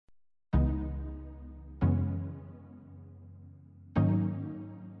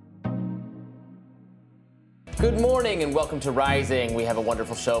Good morning and welcome to Rising. We have a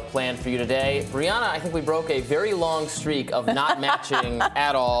wonderful show planned for you today. Brianna, I think we broke a very long streak of not matching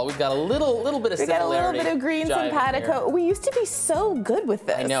at all. We've got a little bit of similarity. We got a little bit of green simpatico. We used to be so good with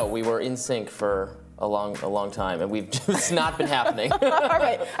this. I know. We were in sync for a long time, and we've just not been happening. All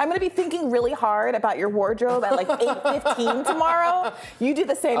right. I'm going to be thinking really hard about your wardrobe at like 8:15 tomorrow. You do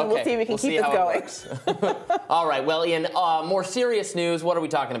the same, and we'll see if we can keep this going. All right. Well, in more serious news, what are we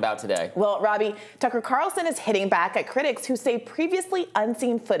talking about today? Well, Robbie, Tucker Carlson is hitting back at critics who say previously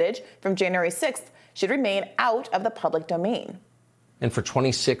unseen footage from January 6th should remain out of the public domain. And for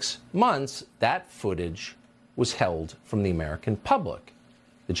 26 months, that footage was held from the American public.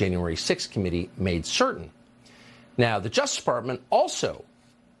 The January 6th committee made certain. Now, the Justice Department also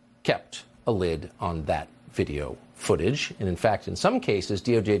kept a lid on that video footage. And in fact, in some cases,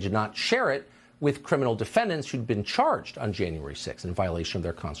 DOJ did not share it with criminal defendants who'd been charged on January 6th in violation of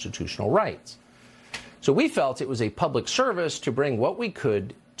their constitutional rights. So we felt it was a public service to bring what we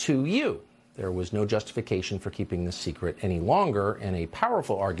could to you. There was no justification for keeping this secret any longer, and a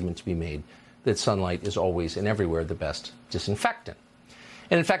powerful argument to be made that sunlight is always and everywhere the best disinfectant.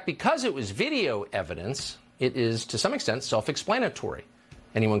 And in fact, because it was video evidence, it is to some extent self-explanatory.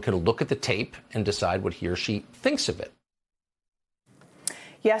 Anyone can look at the tape and decide what he or she thinks of it.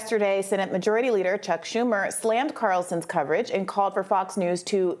 Yesterday, Senate Majority Leader Chuck Schumer slammed Carlson's coverage and called for Fox News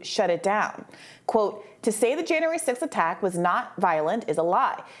to shut it down. Quote, to say the January 6th attack was not violent is a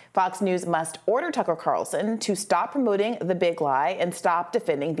lie. Fox News must order Tucker Carlson to stop promoting the big lie and stop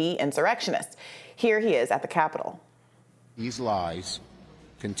defending the insurrectionists. Here he is at the Capitol. These lies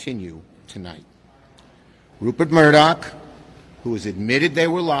continue tonight. Rupert Murdoch, who has admitted they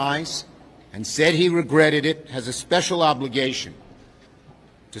were lies and said he regretted it, has a special obligation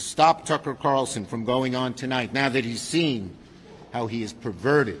to stop Tucker Carlson from going on tonight now that he's seen how he has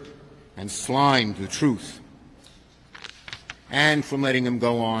perverted and slimed the truth, and from letting him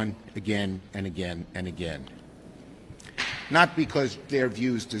go on again and again and again. Not because their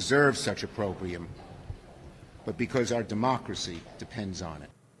views deserve such opprobrium, but because our democracy depends on it.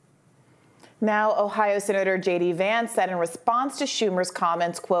 Now, Ohio Senator J.D. Vance said in response to Schumer's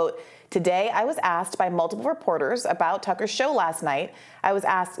comments, quote, today I was asked by multiple reporters about Tucker's show last night. I was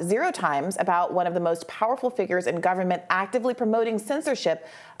asked 0 times about one of the most powerful figures in government actively promoting censorship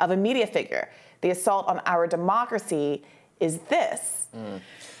of a media figure. The assault on our democracy is this.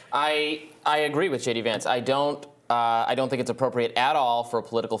 I agree with J.D. Vance. I don't think it's appropriate at all for a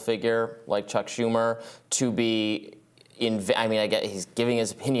political figure like Chuck Schumer to be I get he's giving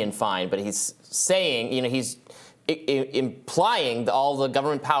his opinion, fine, but he's saying, he's implying all the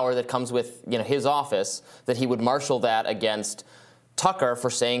government power that comes with, his office, that he would marshal that against Tucker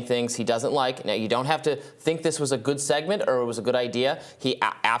for saying things he doesn't like. Now, you don't have to think this was a good segment or it was a good idea. He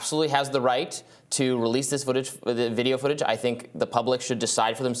absolutely has the right to release this footage, the video footage. I think the public should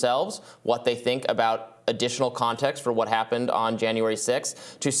decide for themselves what they think about additional context for what happened on January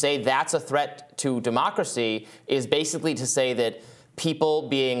 6th. To say that's a threat to democracy is basically to say that people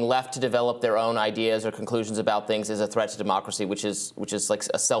being left to develop their own ideas or conclusions about things is a threat to democracy, which is like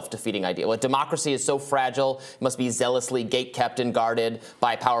a self-defeating idea. Well, democracy is so fragile, it must be zealously gate-kept and guarded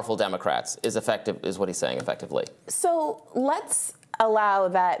by powerful Democrats, is what he's saying effectively. So let's allow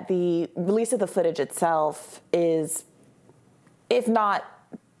that the release of the footage itself is, if not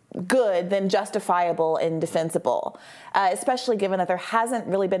good, then justifiable and defensible, especially given that there hasn't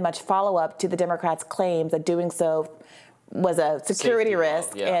really been much follow-up to the Democrats' claims that doing so was a security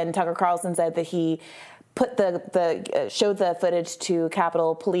risk. Yeah. And Tucker Carlson said that he put showed the footage to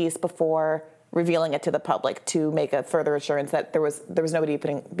Capitol Police before revealing it to the public to make a further assurance that there was nobody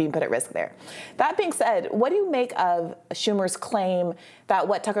being put at risk there. That being said, what do you make of Schumer's claim that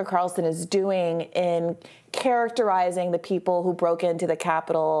what Tucker Carlson is doing in characterizing the people who broke into the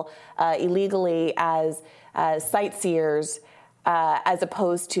Capitol illegally as sightseers as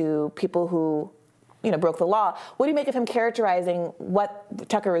opposed to people who broke the law? What do you make of him characterizing what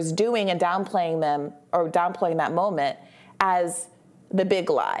Tucker is doing and downplaying that moment as the big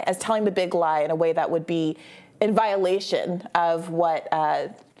lie, as telling the big lie in a way that would be in violation of what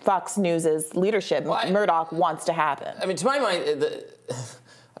Fox News' leadership, Murdoch, wants to happen? I mean, to my mind,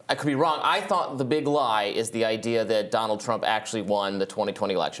 I could be wrong. I thought the big lie is the idea that Donald Trump actually won the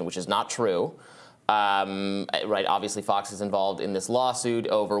 2020 election, which is not true. Right, obviously Fox is involved in this lawsuit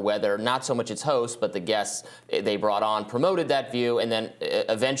over whether not so much its host, but the guests they brought on promoted that view, and then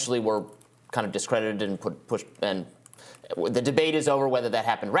eventually were kind of discredited and pushed. And the debate is over whether that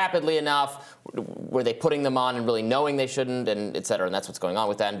happened rapidly enough. Were they putting them on and really knowing they shouldn't, and et cetera? And that's what's going on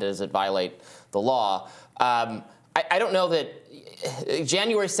with that. And does it violate the law? I don't know that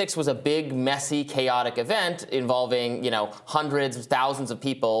January 6th was a big, messy, chaotic event involving, hundreds of thousands of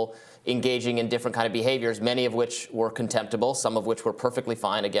people engaging in different kind of behaviors, many of which were contemptible, some of which were perfectly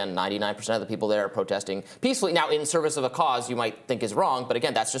fine. Again, 99% of the people there are protesting peacefully. Now, in service of a cause you might think is wrong, but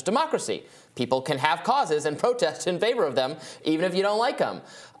again, that's just democracy. People can have causes and protest in favor of them, even if you don't like them.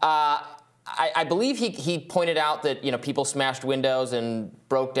 I believe he pointed out that people smashed windows and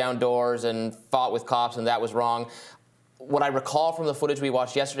broke down doors and fought with cops, and that was wrong. What I recall from the footage we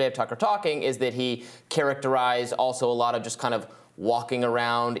watched yesterday of Tucker talking is that he characterized also a lot of just kind of walking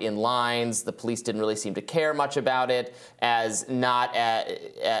around in lines. The police didn't really seem to care much about it, as not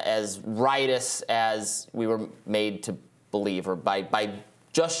as riotous as we were made to believe, or by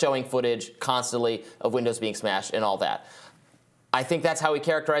just showing footage constantly of windows being smashed and all that. I think that's how he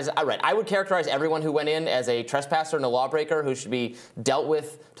characterized it. Right. I would characterize everyone who went in as a trespasser and a lawbreaker who should be dealt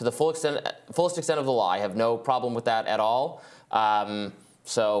with to the fullest extent of the law. I have no problem with that at all.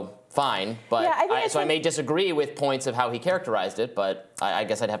 So fine. But yeah, I may disagree with points of how he characterized it, but I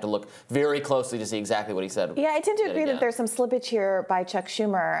guess I'd have to look very closely to see exactly what he said. Yeah, I tend to agree that there's some slippage here by Chuck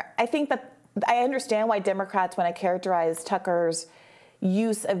Schumer. I think that I understand why Democrats want to characterize Tucker's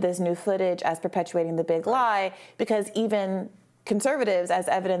use of this new footage as perpetuating the big lie, because even conservatives, as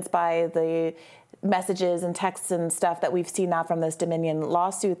evidenced by the messages and texts and stuff that we've seen now from this Dominion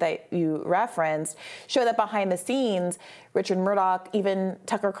lawsuit that you referenced, show that behind the scenes, Richard Murdoch, even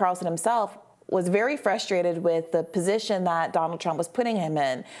Tucker Carlson himself, was very frustrated with the position that Donald Trump was putting him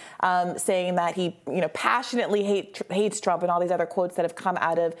in, saying that he, passionately hates Trump, and all these other quotes that have come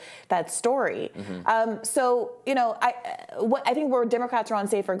out of that story. Mm-hmm. I think where Democrats are on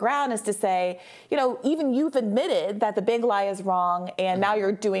safer ground is to say, even you've admitted that the big lie is wrong, and now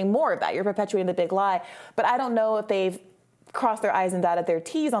you're doing more of that. You're perpetuating the big lie. But I don't know if they've crossed their I's and dotted their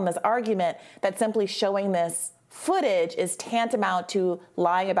T's on this argument that simply showing this footage is tantamount to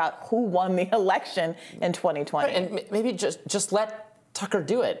lying about who won the election in 2020. Right, and maybe just let Tucker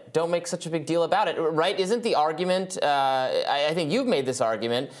do it. Don't make such a big deal about it, right? Isn't the argument, I think you've made this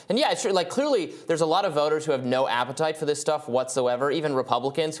argument, and yeah, it's true, clearly there's a lot of voters who have no appetite for this stuff whatsoever, even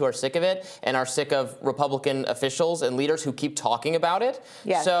Republicans who are sick of it and are sick of Republican officials and leaders who keep talking about it.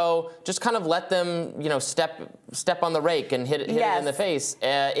 Yes. So just kind of let them, step on the rake and hit it in the face.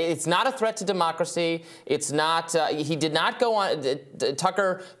 It's not a threat to democracy. It's not, he did not go on,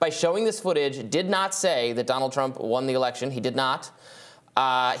 Tucker, by showing this footage, did not say that Donald Trump won the election. He did not.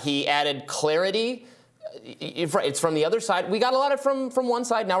 He added clarity. It's from the other side. We got a lot of it from one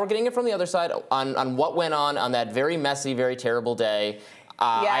side. Now we're getting it from the other side on what went on that very messy, very terrible day.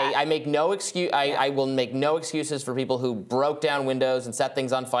 I make no excuse. I will make no excuses for people who broke down windows and set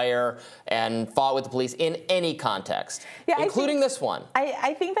things on fire and fought with the police in any context, including this one.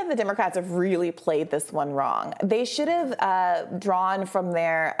 I think that the Democrats have really played this one wrong. They should have drawn from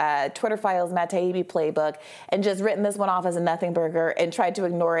their Twitter files Matt Taibbi playbook and just written this one off as a nothing burger and tried to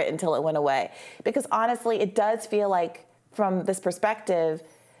ignore it until it went away. Because honestly, it does feel like, from this perspective,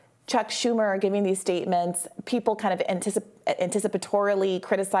 Chuck Schumer giving these statements, people kind of anticipatorily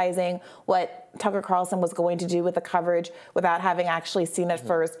criticizing what Tucker Carlson was going to do with the coverage without having actually seen it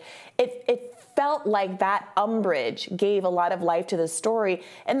first. It felt like that umbrage gave a lot of life to the story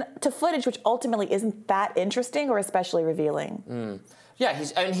and to footage which ultimately isn't that interesting or especially revealing. Yeah,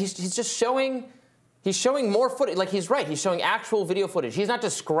 he's just showing. He's showing more footage. He's right. He's showing actual video footage. He's not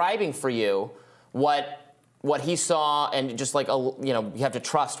describing for you what he saw, and just you have to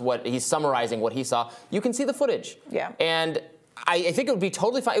trust what he's summarizing what he saw. You can see the footage. Yeah. And I think it would be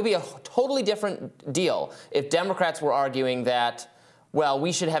totally fine. It would be a totally different deal if Democrats were arguing that, well,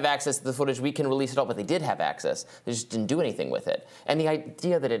 we should have access to the footage, we can release it all, but they did have access. They just didn't do anything with it. And the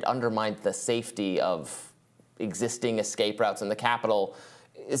idea that it undermined the safety of existing escape routes in the Capitol,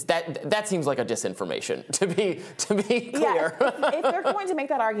 that seems like a disinformation, to be clear. Yeah, if they're going to make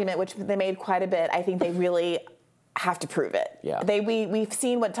that argument, which they made quite a bit, I think they really have to prove it. Yeah. We've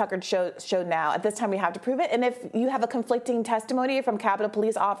seen what Tucker showed now. At this time, we have to prove it. And if you have a conflicting testimony from Capitol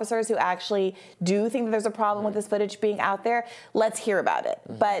Police officers who actually do think that there's a problem with this footage being out there, let's hear about it.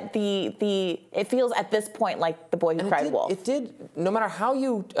 But it feels at this point like the boy who cried wolf. It did, no matter how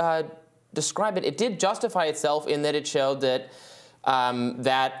you describe it, it did justify itself in that it showed that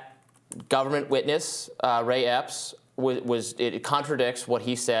that government witness, Ray Epps, it contradicts what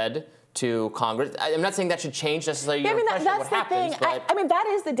he said to Congress. I'm not saying that should change necessarily your impression of what happens. But that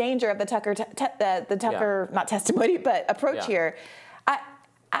is the danger of the Tucker, not testimony, but approach here.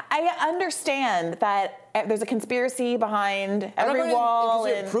 I understand that there's a conspiracy behind every wall.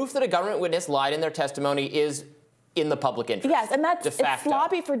 Proof that a government witness lied in their testimony is in the public interest. Yes, and that's de facto. It's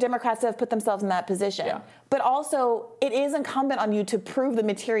sloppy for Democrats to have put themselves in that position. Yeah. But also, it is incumbent on you to prove the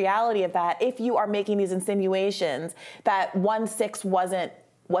materiality of that if you are making these insinuations that 1/6 wasn't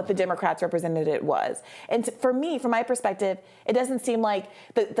what the Democrats represented it was. And for me, from my perspective, it doesn't seem like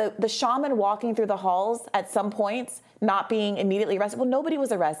the shaman walking through the halls at some points not being immediately arrested. Well, nobody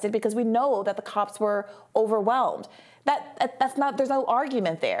was arrested because we know that the cops were overwhelmed. That's not, there's no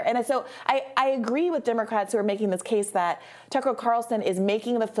argument there. And so I agree with Democrats who are making this case that Tucker Carlson is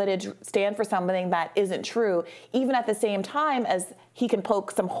making the footage stand for something that isn't true, even at the same time as he can poke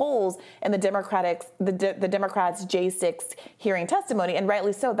some holes in the Democrats' J6 hearing testimony, and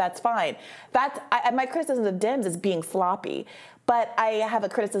rightly so, that's fine. My criticism of Dems is being sloppy, but I have a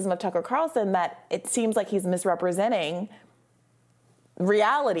criticism of Tucker Carlson that it seems like he's misrepresenting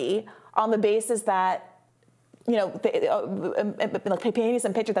reality on the basis that, you know, painting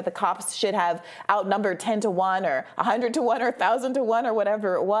some picture that the cops should have outnumbered 10-1 or 100-1 or 1,000-1 or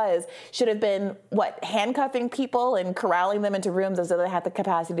whatever it was, should have been, handcuffing people and corralling them into rooms as though they had the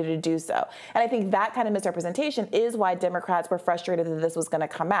capacity to do so. And I think that kind of misrepresentation is why Democrats were frustrated that this was going to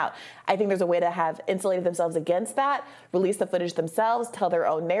come out. I think there's a way to have insulated themselves against that, release the footage themselves, tell their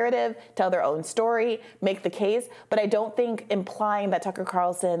own narrative, tell their own story, make the case. But I don't think implying that Tucker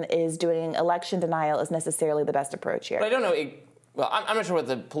Carlson is doing election denial is necessarily the best approach here. But I don't know. I'm not sure what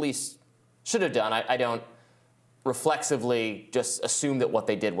the police should have done. I don't reflexively just assume that what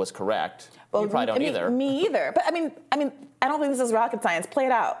they did was correct. Well, you probably don't either. Me either. But I mean, I don't think this is rocket science. Play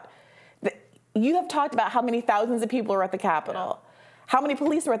it out. You have talked about how many thousands of people were at the Capitol. Yeah. How many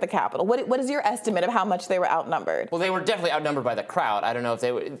police were at the Capitol? What is your estimate of how much they were outnumbered? Well, they were definitely outnumbered by the crowd. I don't know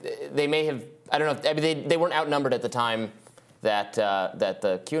if they may have. I don't know. I mean, they weren't outnumbered at the time that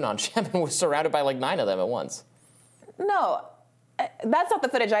the QAnon shaman was surrounded by like 9 of them at once. No, that's not the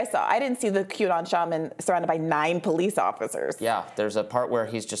footage I saw. I didn't see the QAnon shaman surrounded by 9 police officers. Yeah, there's a part where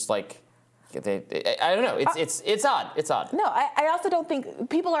he's just like, I don't know. It's odd. It's odd. No, I also don't think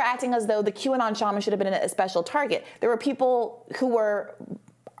people are acting as though the QAnon shaman should have been a special target. There were people who were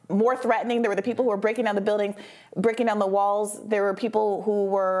more threatening. There were the people who were breaking down the buildings, breaking down the walls. There were people who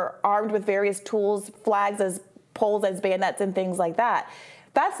were armed with various tools, flags as poles as bayonets and things like that.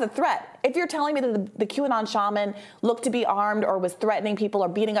 That's the threat. If you're telling me that the QAnon shaman looked to be armed or was threatening people or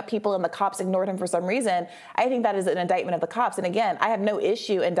beating up people and the cops ignored him for some reason, I think that is an indictment of the cops. And again, I have no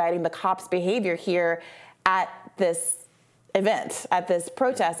issue indicting the cops' behavior here at this event, at this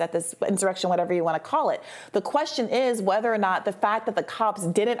protest, at this insurrection, whatever you want to call it. The question is whether or not the fact that the cops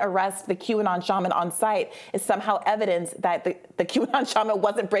didn't arrest the QAnon shaman on site is somehow evidence that the QAnon shaman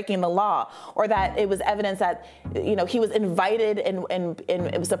wasn't breaking the law, or that it was evidence that, you know, he was invited and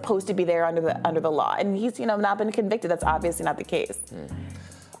it was supposed to be there under the law. And he's, you know, not been convicted. That's obviously not the case.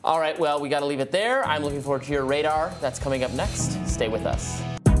 All right, well, we got to leave it there. I'm looking forward to your radar. That's coming up next. Stay with us.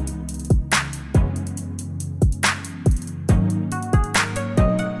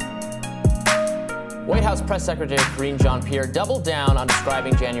 White House Press Secretary Karine Jean-Pierre doubled down on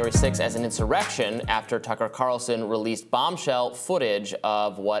describing January 6th as an insurrection after Tucker Carlson released bombshell footage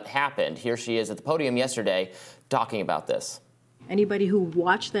of what happened. Here she is at the podium yesterday talking about this. Anybody who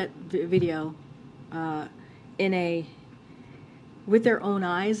watched that video with their own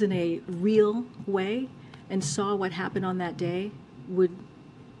eyes in a real way and saw what happened on that day would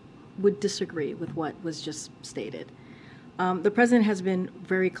disagree with what was just stated. The president has been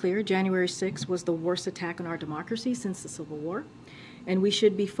very clear. January 6th was the worst attack on our democracy since the Civil War, and we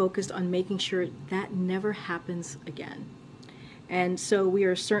should be focused on making sure that never happens again. And so we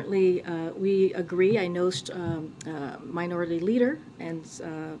are certainly, we agree. I know Minority Leader and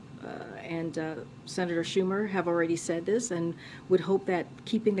Senator Schumer have already said this, and would hope that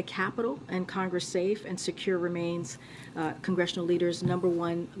keeping the Capitol and Congress safe and secure remains congressional leaders'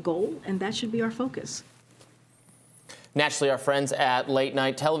 #1 goal, and that should be our focus. Naturally, our friends at Late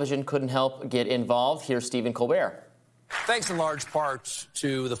Night Television couldn't help get involved. Here's Stephen Colbert. Thanks in large part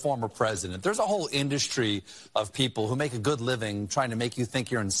to the former president. There's a whole industry of people who make a good living trying to make you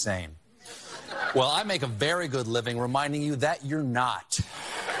think you're insane. Well, I make a very good living reminding you that you're not.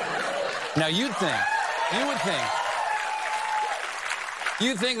 Now, you would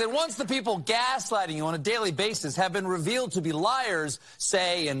think that once the people gaslighting you on a daily basis have been revealed to be liars,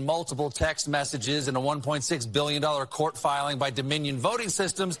 say in multiple text messages and a $1.6 billion court filing by Dominion Voting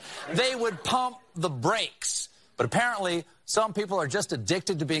Systems, they would pump the brakes. But apparently, some people are just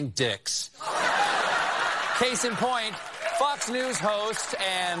addicted to being dicks. Case in point, Fox News host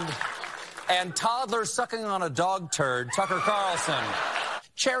and toddler sucking on a dog turd, Tucker Carlson,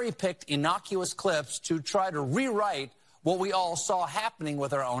 cherry-picked innocuous clips to try to rewrite what we all saw happening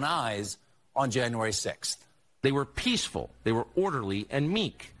with our own eyes on January 6th. They were peaceful, they were orderly and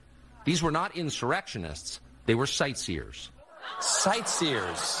meek. These were not insurrectionists, they were sightseers.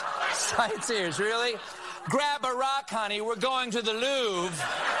 Sightseers. Sightseers, really? Grab a rock, honey. We're going to the Louvre.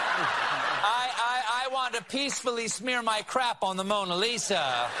 I want to peacefully smear my crap on the Mona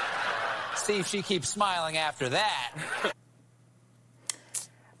Lisa. See if she keeps smiling after that.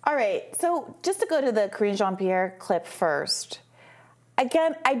 All right, so just to go to the Karine Jean-Pierre clip first.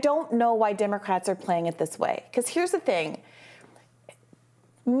 Again, I don't know why Democrats are playing it this way. Because here's the thing.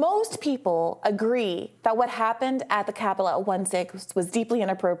 Most people agree that what happened at the Capitol at 1/6 was deeply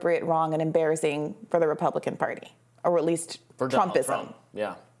inappropriate, wrong, and embarrassing for the Republican Party, or at least for Trumpism. Trump.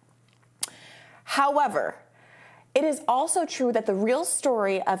 Yeah. However, it is also true that the real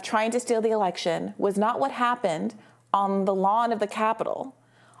story of trying to steal the election was not what happened on the lawn of the Capitol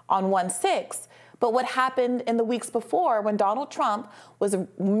on 1/6, but what happened in the weeks before when Donald Trump was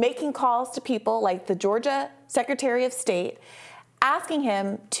making calls to people like the Georgia Secretary of State, asking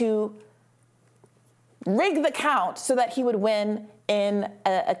him to rig the count so that he would win in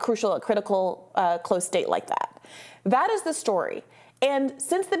a critical, close state like that. That is the story. And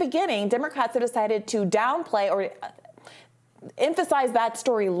since the beginning, Democrats have decided to downplay or emphasize that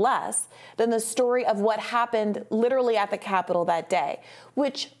story less than the story of what happened literally at the Capitol that day,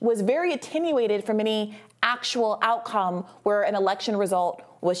 which was very attenuated from any actual outcome where an election result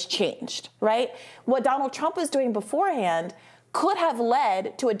was changed, right? What Donald Trump was doing beforehand could have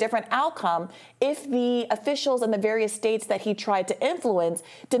led to a different outcome if the officials in the various states that he tried to influence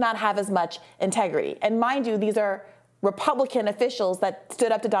did not have as much integrity. And mind you, these are Republican officials that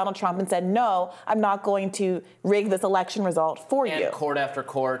stood up to Donald Trump and said, no, I'm not going to rig this election result for you. And court after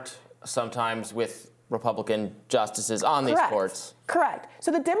court, sometimes with Republican justices on these courts. Correct. So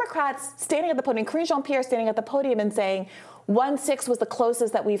the Democrats standing at the podium, Karine Jean-Pierre standing at the podium and saying 1/6 was the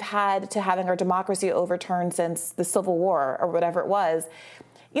closest that we've had to having our democracy overturned since the Civil War or whatever it was.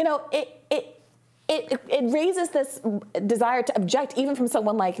 You know, it raises this desire to object even from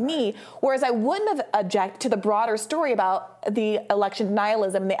someone like me, whereas I wouldn't have objected to the broader story about the election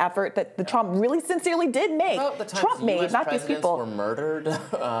denialism and the effort that the Trump really sincerely did make. About the times Trump made, US not these people. were murdered.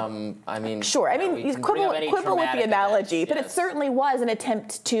 I mean, sure. I mean, you quibble with the analogy, but it certainly was an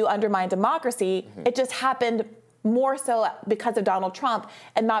attempt to undermine democracy. Mm-hmm. It just happened more so because of Donald Trump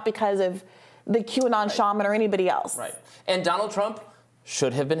and not because of the QAnon shaman or anybody else. Right. And Donald Trump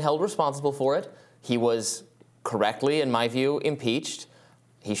should have been held responsible for it. He was correctly, in my view, impeached.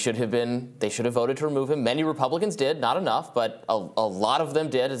 They should have voted to remove him. Many Republicans did, not enough, but a lot of them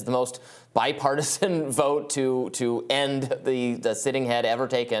did. It's the most bipartisan vote to end the sitting head ever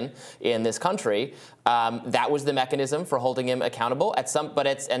taken in this country. That was the mechanism for holding him accountable.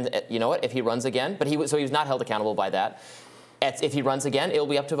 And you know what? If he runs again, he was not held accountable by that. If he runs again, it'll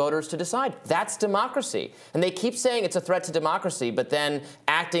be up to voters to decide. That's democracy. And they keep saying it's a threat to democracy, but then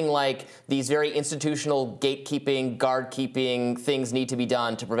acting like these very institutional gatekeeping, guard-keeping things need to be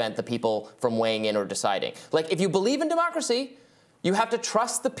done to prevent the people from weighing in or deciding. Like, if you believe in democracy, you have to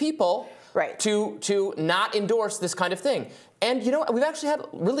trust the people to not endorse this kind of thing. And, you know, we've actually had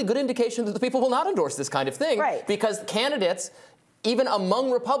really good indication that the people will not endorse this kind of thing. Because candidates, even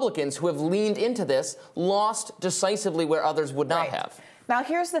among Republicans who have leaned into this, lost decisively where others would not have. Now,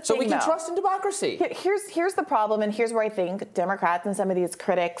 here's the thing, so we can trust in democracy. Here's the problem, and here's where I think Democrats and some of these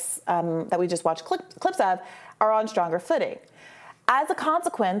critics that we just watched clips of are on stronger footing. As a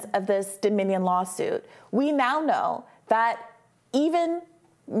consequence of this Dominion lawsuit, we now know that even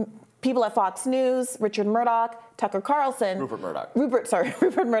people at Fox News, Richard Murdoch, Tucker Carlson, Rupert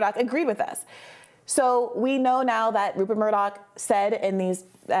Murdoch agreed with us. So we know now that Rupert Murdoch said in these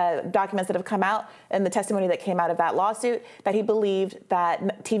documents that have come out and the testimony that came out of that lawsuit that he believed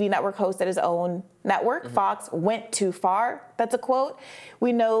that TV network host at his own network, Fox, went too far. That's a quote.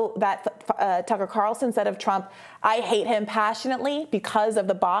 We know that Tucker Carlson said of Trump, I hate him passionately because of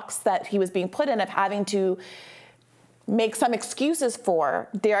the box that he was being put in of having to make some excuses for,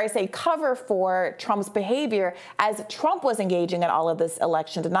 dare I say, cover for Trump's behavior as Trump was engaging in all of this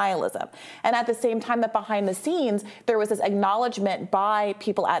election denialism. And at the same time that behind the scenes, there was this acknowledgement by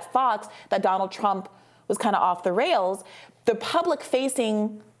people at Fox that Donald Trump was kind of off the rails. The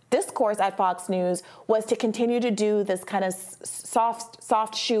public-facing discourse at Fox News was to continue to do this kind of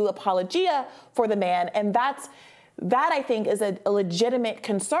soft shoe apologia for the man. And that I think is a legitimate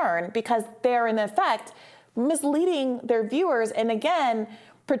concern because they're in effect misleading their viewers and, again,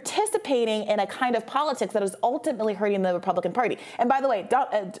 participating in a kind of politics that is ultimately hurting the Republican Party. And by the way,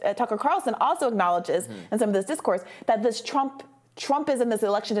 Tucker Carlson also acknowledges in some of this discourse that this Trumpism, this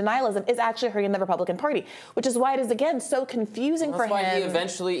election denialism, is actually hurting the Republican Party, which is why it is, again, so confusing for him.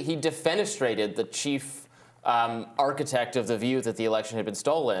 That's why he defenestrated the chief architect of the view that the election had been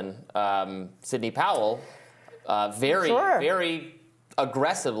stolen, Sidney Powell, very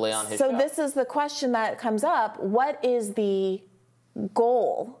aggressively on his show. So this is the question that comes up. What is the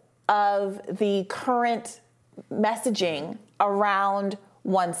goal of the current messaging around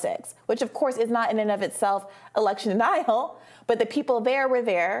 1/6, which of course is not in and of itself election denial, but the people there were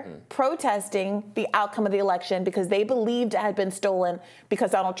there protesting the outcome of the election because they believed it had been stolen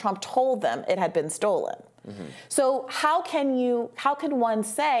because Donald Trump told them it had been stolen. So how can one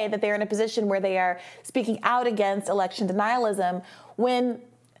say that they're in a position where they are speaking out against election denialism when,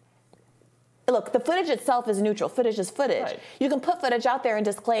 look, the footage itself is neutral. Footage is footage. Right. You can put footage out there and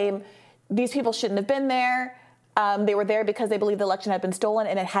disclaim these people shouldn't have been there. They were there because they believe the election had been stolen,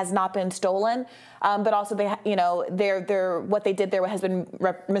 and it has not been stolen. But also, what they did there has been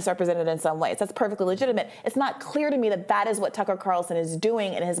misrepresented in some ways. That's perfectly legitimate. It's not clear to me that that is what Tucker Carlson is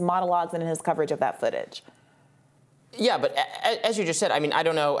doing in his monologues and in his coverage of that footage. Yeah, but as you just said, I mean, I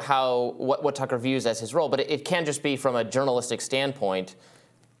don't know what Tucker views as his role, but it can just be from a journalistic standpoint.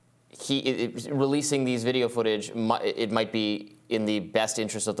 Releasing these video footage, it might be in the best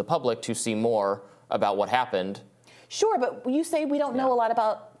interest of the public to see more about what happened. Sure, but you say we don't know a lot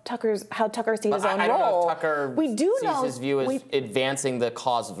about how Tucker sees his own role. I don't know if Tucker sees his view as advancing the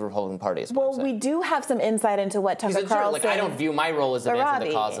cause of the Republican Party. Well, we do have some insight into what Tucker Carlson... I don't view my role as advancing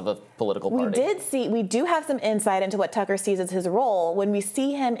the cause of a political party. We do have some insight into what Tucker sees as his role when we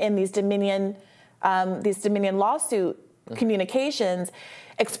see him in these Dominion lawsuit communications,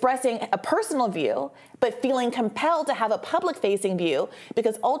 expressing a personal view, but feeling compelled to have a public-facing view,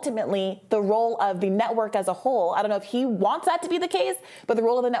 because ultimately the role of the network as a whole, I don't know if he wants that to be the case, but the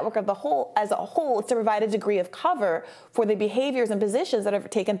role of the network as a whole is to provide a degree of cover for the behaviors and positions that are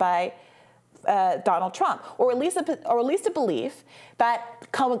taken by Donald Trump, or at least a belief that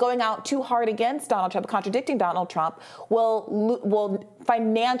going out too hard against Donald Trump, contradicting Donald Trump, will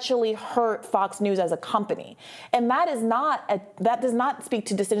financially hurt Fox News as a company, and that does not speak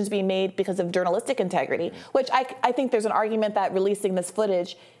to decisions being made because of journalistic integrity, which I think there's an argument that releasing this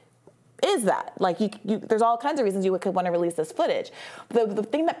footage is that. Like, there's all kinds of reasons you could want to release this footage. The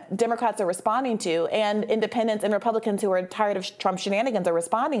thing that Democrats are responding to, and independents and Republicans who are tired of Trump shenanigans are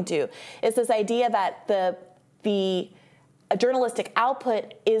responding to, is this idea that the journalistic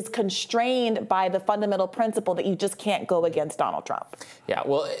output is constrained by the fundamental principle that you just can't go against Donald Trump. Yeah,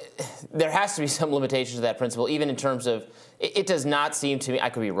 well, there has to be some limitations to that principle, even in terms of, it does not seem to me, I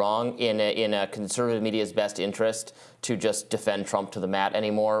could be wrong, in a conservative media's best interest to just defend Trump to the mat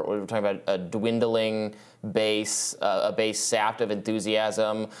anymore. We're talking about a dwindling base, a base sapped of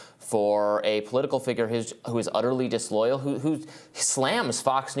enthusiasm for a political figure who is utterly disloyal, who slams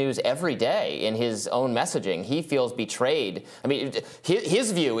Fox News every day in his own messaging. He feels betrayed. I mean,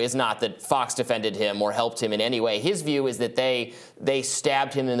 his view is not that Fox defended him or helped him in any way. His view is that they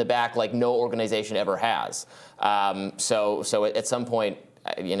stabbed him in the back like no organization ever has. So at some point,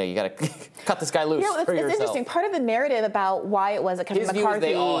 you got to cut this guy loose for yourself. It's interesting. Part of the narrative about why it was that Kevin McCarthy... His view is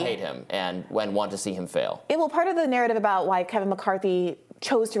they all hate him and want to see him fail. Part of the narrative about why Kevin McCarthy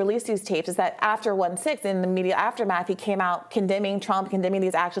chose to release these tapes is that after 1/6, in the media aftermath, he came out condemning Trump, condemning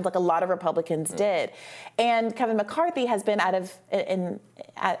these actions like a lot of Republicans did. And Kevin McCarthy has been out of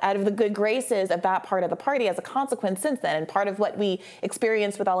the good graces of that part of the party as a consequence since then. And part of what we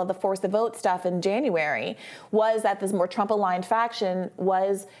experienced with all of the force the vote stuff in January was that this more Trump-aligned faction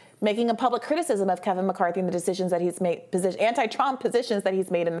was making a public criticism of Kevin McCarthy and the decisions that he's made, anti-Trump positions that he's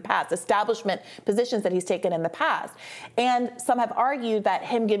made in the past, establishment positions that he's taken in the past. And some have argued that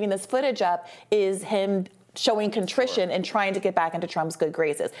him giving this footage up is him showing contrition and trying to get back into Trump's good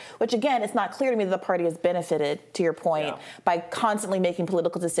graces, which, again, it's not clear to me that the party has benefited, to your point, by constantly making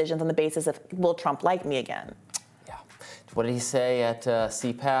political decisions on the basis of, will Trump like me again? Yeah. What did he say at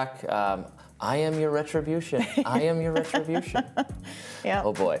CPAC? I am your retribution. I am your retribution. Yeah.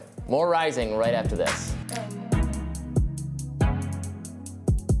 Oh, boy. More Rising right after this.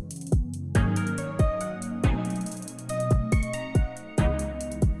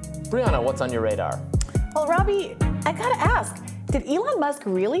 Brianna, what's on your radar? Well, Robbie, I gotta ask, did Elon Musk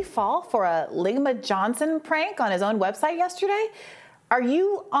really fall for a Ligma Johnson prank on his own website yesterday? Are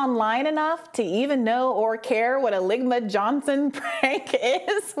you online enough to even know or care what a Ligma Johnson prank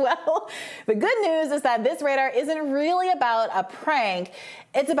is? Well, the good news is that this radar isn't really about a prank.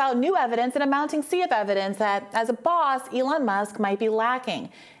 It's about new evidence and a mounting sea of evidence that, as a boss, Elon Musk might be lacking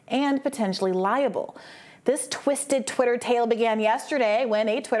and potentially liable. This twisted Twitter tale began yesterday when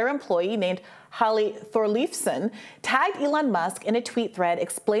a Twitter employee named Holly Thorleifson tagged Elon Musk in a tweet thread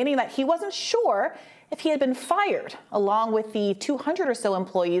explaining that he wasn't sure if he had been fired, along with the 200 or so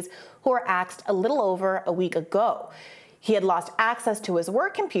employees who were axed a little over a week ago. He had lost access to his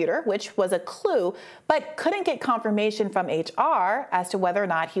work computer, which was a clue, but couldn't get confirmation from HR as to whether or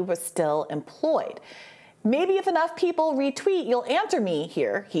not he was still employed. Maybe if enough people retweet, you'll answer me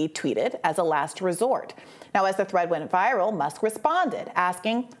here, he tweeted as a last resort. Now, as the thread went viral, Musk responded,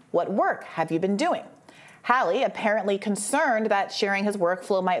 asking, "What work have you been doing?" Halley, apparently concerned that sharing his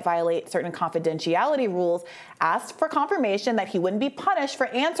workflow might violate certain confidentiality rules, asked for confirmation that he wouldn't be punished for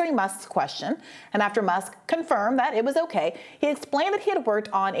answering Musk's question. And after Musk confirmed that it was okay, he explained that he had worked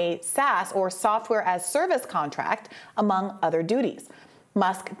on a SaaS, or software as service contract, among other duties.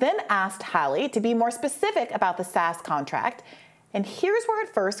 Musk then asked Halley to be more specific about the SaaS contract, and here's where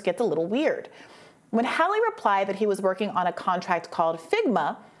it first gets a little weird. When Halley replied that he was working on a contract called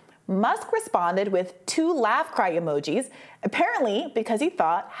Figma, Musk responded with 2 laugh cry emojis, apparently because he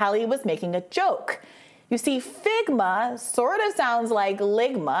thought Halley was making a joke. You see, Figma sort of sounds like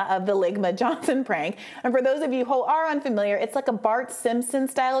Ligma of the Ligma Johnson prank. And for those of you who are unfamiliar, it's like a Bart Simpson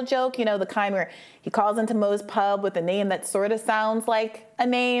style joke, you know, the kind where he calls into Moe's Pub with a name that sort of sounds like a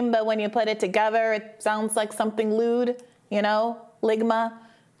name, but when you put it together, it sounds like something lewd, you know, Ligma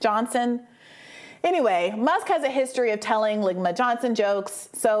Johnson. Anyway, Musk has a history of telling Ligma Johnson jokes,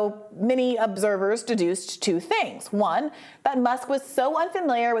 so many observers deduced 2 things. One, that Musk was so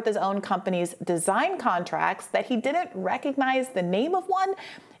unfamiliar with his own company's design contracts that he didn't recognize the name of one,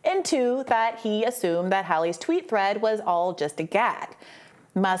 and 2, that he assumed that Halley's tweet thread was all just a gag.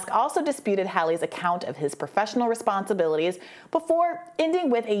 Musk also disputed Halley's account of his professional responsibilities before ending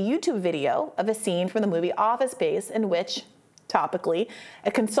with a YouTube video of a scene from the movie Office Space in which, topically,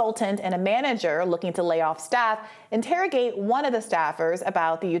 a consultant and a manager looking to lay off staff interrogate one of the staffers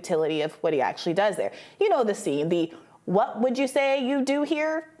about the utility of what he actually does there. You know the scene, the "what would you say you do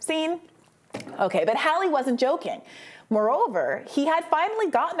here" scene? Okay, but Halley wasn't joking. Moreover, he had finally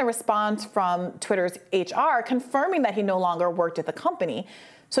gotten a response from Twitter's HR confirming that he no longer worked at the company.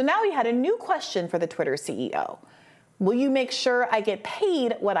 So now he had a new question for the Twitter CEO. Will you make sure I get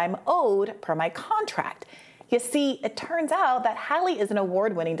paid what I'm owed per my contract? You see, it turns out that Halley is an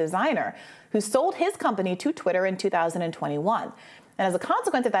award-winning designer who sold his company to Twitter in 2021. And as a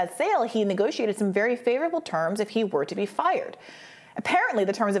consequence of that sale, he negotiated some very favorable terms if he were to be fired. Apparently,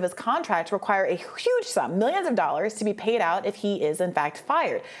 the terms of his contract require a huge sum, millions of dollars, to be paid out if he is in fact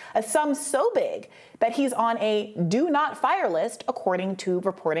fired. A sum so big that he's on a do not fire list, according to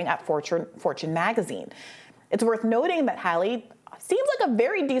reporting at Fortune magazine. It's worth noting that Halley seems like a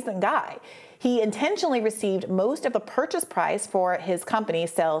very decent guy. He intentionally received most of the purchase price for his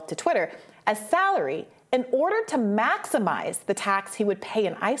company's sale to Twitter as salary in order to maximize the tax he would pay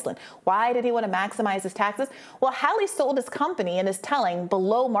in Iceland. Why did he want to maximize his taxes? Well, Halley sold his company and is telling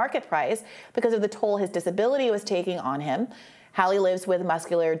below market price because of the toll his disability was taking on him. Halley lives with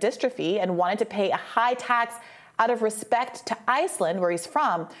muscular dystrophy and wanted to pay a high tax out of respect to Iceland, where he's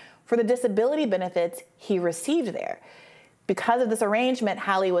from, for the disability benefits he received there. Because of this arrangement,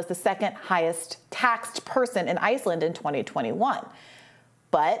 Halley was the 2nd highest taxed person in Iceland in 2021.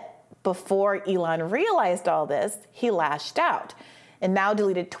 But before Elon realized all this, he lashed out. In now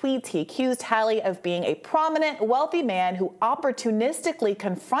deleted tweets, he accused Halley of being a prominent, wealthy man who opportunistically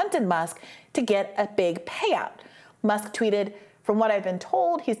confronted Musk to get a big payout. Musk tweeted, "From what I've been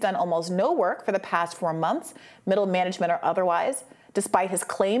told, he's done almost no work for the past 4 months, middle management or otherwise. Despite his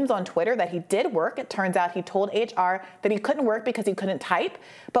claims on Twitter that he did work, it turns out he told HR that he couldn't work because he couldn't type,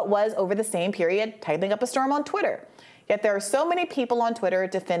 but was over the same period typing up a storm on Twitter. Yet there are so many people on Twitter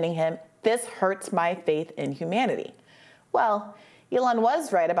defending him. This hurts my faith in humanity." Well, Elon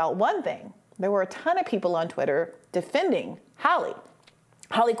was right about one thing. There were a ton of people on Twitter defending Halley.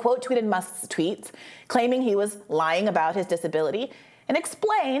 Halley quote tweeted Musk's tweets, claiming he was lying about his disability, and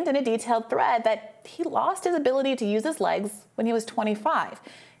explained in a detailed thread that he lost his ability to use his legs when he was 25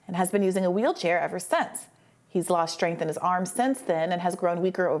 and has been using a wheelchair ever since. He's lost strength in his arms since then and has grown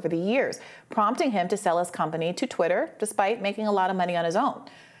weaker over the years, prompting him to sell his company to Twitter despite making a lot of money on his own.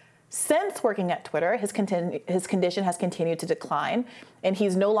 Since working at Twitter, his condition has continued to decline, and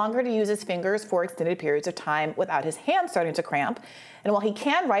he's no longer to use his fingers for extended periods of time without his hands starting to cramp. And while he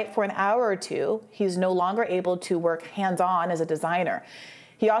can write for an hour or two, he's no longer able to work hands-on as a designer.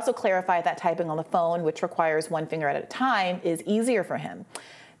 He also clarified that typing on the phone, which requires one finger at a time, is easier for him.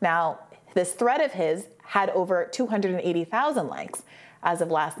 Now, this thread of his had over 280,000 likes. As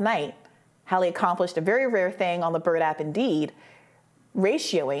of last night, Halley accomplished a very rare thing on the Bird app Indeed,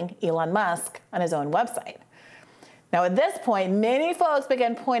 ratioing Elon Musk on his own website. Now, at this point, many folks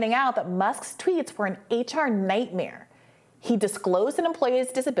began pointing out that Musk's tweets were an HR nightmare. He disclosed an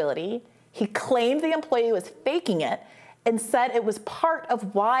employee's disability, he claimed the employee was faking it, and said it was part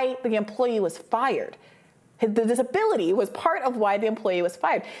of why the employee was fired. The disability was part of why the employee was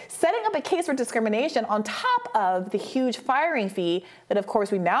fired, setting up a case for discrimination on top of the huge firing fee that, of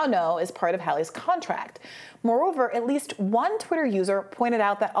course, we now know is part of Halley's contract. Moreover, at least one Twitter user pointed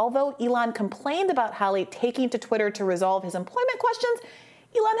out that although Elon complained about Halley taking to Twitter to resolve his employment questions,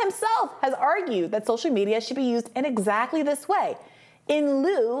 Elon himself has argued that social media should be used in exactly this way, in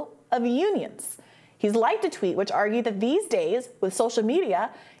lieu of unions. He's liked a tweet which argued that these days, with social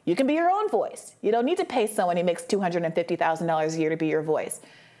media, you can be your own voice. You don't need to pay someone who makes $250,000 a year to be your voice.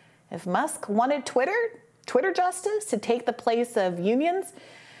 If Musk wanted Twitter justice to take the place of unions,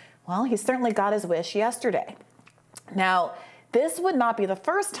 well, he certainly got his wish yesterday. Now, this would not be the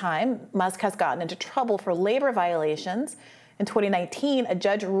first time Musk has gotten into trouble for labor violations. In 2019, a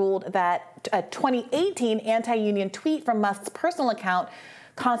judge ruled that a 2018 anti-union tweet from Musk's personal account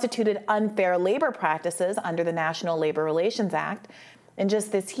constituted unfair labor practices under the National Labor Relations Act. And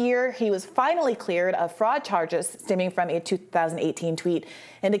just this year, he was finally cleared of fraud charges stemming from a 2018 tweet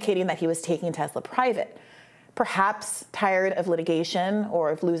indicating that he was taking Tesla private. Perhaps tired of litigation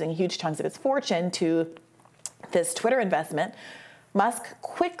or of losing huge chunks of his fortune to this Twitter investment, Musk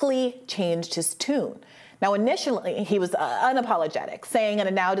quickly changed his tune. Now, initially, he was unapologetic, saying in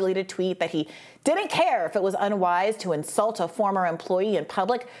a now-deleted tweet that he didn't care if it was unwise to insult a former employee in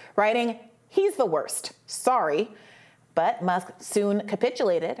public, writing, "He's the worst. Sorry." But Musk soon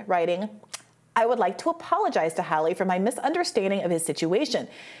capitulated, writing, "I would like to apologize to Halley for my misunderstanding of his situation.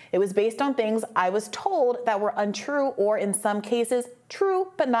 It was based on things I was told that were untrue or, in some cases,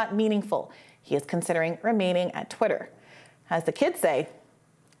 true but not meaningful. He is considering remaining at Twitter." As the kids say,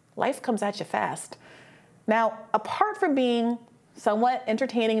 life comes at you fast. Now, apart from being somewhat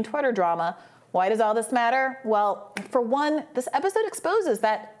entertaining Twitter drama, why does all this matter? Well, for one, this episode exposes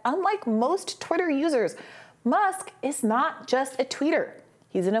that, unlike most Twitter users, Musk is not just a tweeter.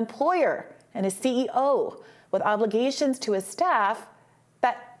 He's an employer and a CEO with obligations to his staff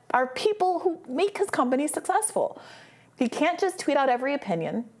that are people who make his company successful. He can't just tweet out every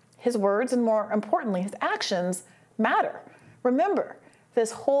opinion. His words, and more importantly, his actions, matter. Remember,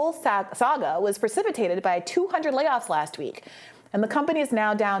 this whole saga was precipitated by 200 layoffs last week, and the company is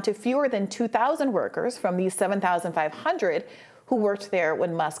now down to fewer than 2,000 workers from these 7,500 who worked there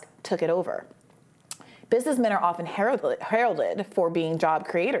when Musk took it over. Businessmen are often heralded for being job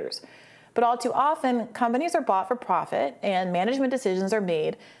creators, but all too often, companies are bought for profit and management decisions are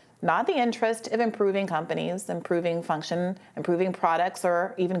made not in the interest of improving companies, improving function, improving products,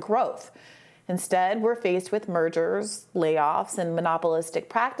 or even growth. Instead, we're faced with mergers, layoffs, and monopolistic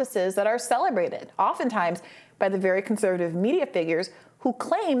practices that are celebrated, oftentimes by the very conservative media figures who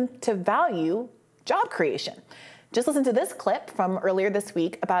claim to value job creation. Just listen to this clip from earlier this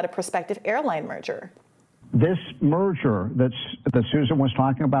week about a prospective airline merger. This merger that Susan was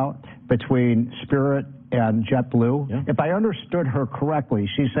talking about between Spirit and JetBlue, if I understood her correctly,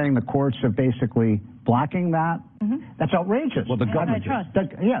 she's saying the courts are basically blocking that. That's outrageous. Well, the government.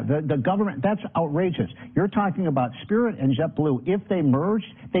 The government, that's outrageous. You're talking about Spirit and JetBlue. If they merged,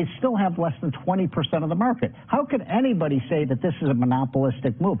 they still have less than 20% of the market. How could anybody say that this is a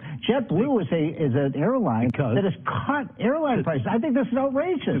monopolistic move? JetBlue is an airline that has cut airline prices. I think this is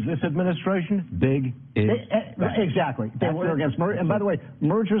outrageous. This administration, big is exactly. They were against mergers. And by the way,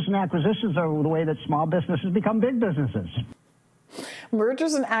 mergers and acquisitions are the way that small businesses become big businesses.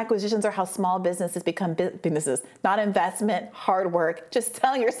 Mergers and acquisitions are how small businesses become businesses, not investment, hard work, just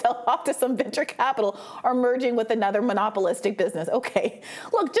selling yourself off to some venture capital or merging with another monopolistic business. Okay,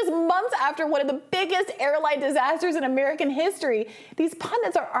 look, just months after one of the biggest airline disasters in American history, these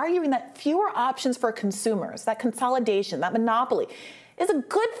pundits are arguing that fewer options for consumers, that consolidation, that monopoly, is a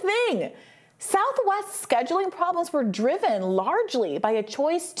good thing. Southwest's scheduling problems were driven largely by a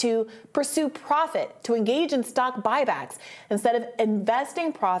choice to pursue profit, to engage in stock buybacks, instead of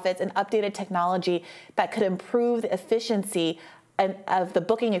investing profits in updated technology that could improve the efficiency of the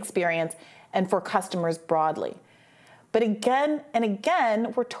booking experience and for customers broadly. But again and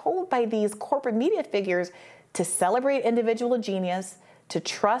again, we're told by these corporate media figures to celebrate individual genius, to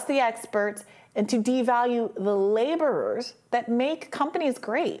trust the experts, and to devalue the laborers that make companies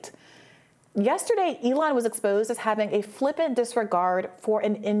great. Yesterday, Elon was exposed as having a flippant disregard for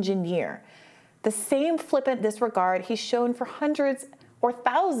an engineer. The same flippant disregard he's shown for hundreds or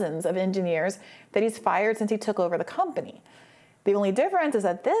thousands of engineers that he's fired since he took over the company. The only difference is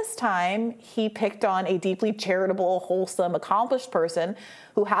that this time he picked on a deeply charitable, wholesome, accomplished person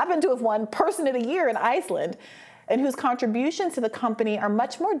who happened to have won Person of the Year in Iceland and whose contributions to the company are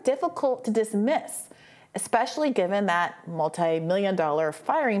much more difficult to dismiss, especially given that multi-million-dollar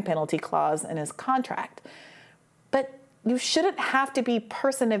firing penalty clause in his contract. But you shouldn't have to be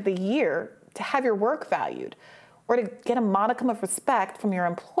Person of the Year to have your work valued or to get a modicum of respect from your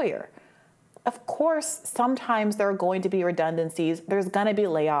employer. Of course, sometimes there are going to be redundancies. There's going to be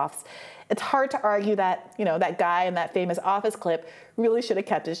layoffs. It's hard to argue that, that guy in that famous Office clip really should have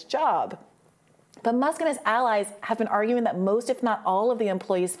kept his job. But Musk and his allies have been arguing that most, if not all, of the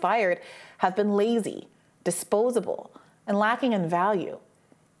employees fired have been lazy, disposable, and lacking in value.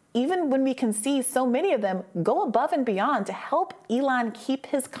 Even when we can see so many of them go above and beyond to help Elon keep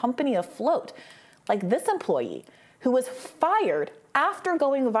his company afloat, like this employee who was fired after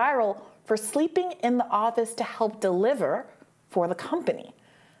going viral for sleeping in the office to help deliver for the company.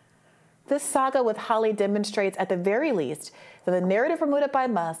 This saga with Holly demonstrates, at the very least, that the narrative promoted by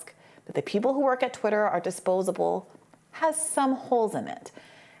Musk, that the people who work at Twitter are disposable, has some holes in it.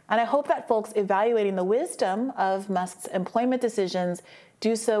 And I hope that folks evaluating the wisdom of Musk's employment decisions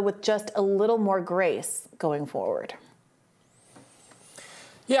do so with just a little more grace going forward.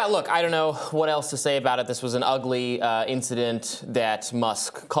 Yeah, look, I don't know what else to say about it. This was an ugly incident that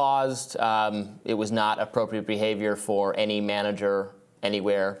Musk caused. It was not appropriate behavior for any manager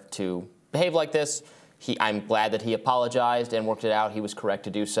anywhere to behave like this. I'm glad that he apologized and worked it out. He was correct to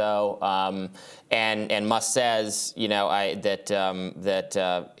do so. And Musk says,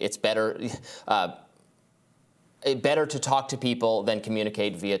 that it's better to talk to people than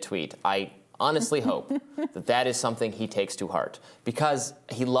communicate via tweet. I honestly hope that is something he takes to heart, because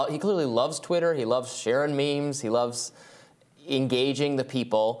he clearly loves Twitter. He loves sharing memes. He loves engaging the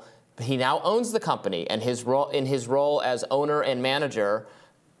people. But he now owns the company, and his role as owner and manager.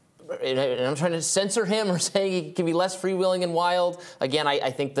 And I'm trying to censor him or saying he can be less freewheeling and wild. Again,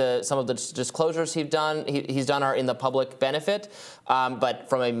 I think some of the disclosures he's done are in the public benefit. But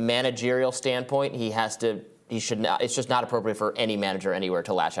from a managerial standpoint, he should not. It's just not appropriate for any manager anywhere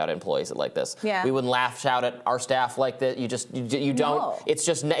to lash out at employees like this. Yeah. We wouldn't lash out at our staff like that. You don't. No.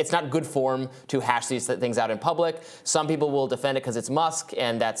 It's not good form to hash these things out in public. Some people will defend it because it's Musk,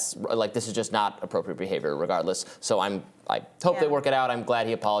 and that's this is just not appropriate behavior regardless. So I hope they work it out. I'm glad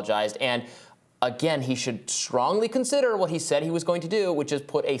he apologized. And again, he should strongly consider what he said he was going to do, which is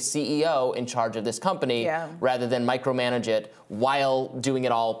put a CEO in charge of this company rather than micromanage it while doing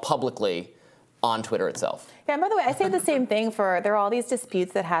it all publicly on Twitter itself. Yeah, and by the way, I say the same thing there are all these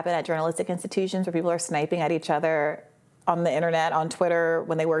disputes that happen at journalistic institutions where people are sniping at each other on the internet, on Twitter,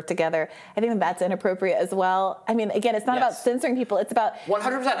 when they work together. I think that's inappropriate as well. I mean, again, it's not about censoring people. It's about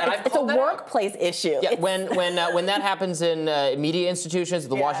 100%. It's a workplace issue. Yeah, when that happens in media institutions,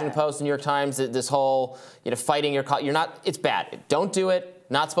 the Washington Post, the New York Times, this whole fighting you're not. It's bad. Don't do it.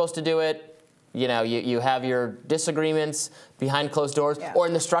 Not supposed to do it. You have your disagreements behind closed doors or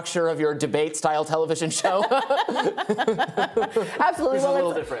in the structure of your debate-style television show. Absolutely. It's a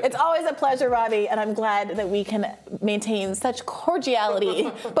little different. It's always a pleasure, Robbie, and I'm glad that we can maintain such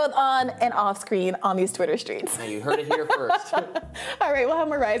cordiality both on and off screen on these Twitter streets. Now, you heard it here first. All right, we'll have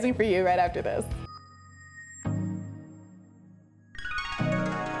more Rising for you right after this.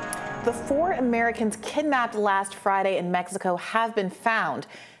 The 4 Americans kidnapped last Friday in Mexico have been found.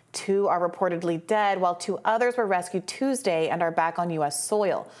 2 are reportedly dead, while 2 others were rescued Tuesday and are back on U.S.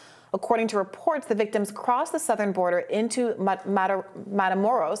 soil. According to reports, the victims crossed the southern border into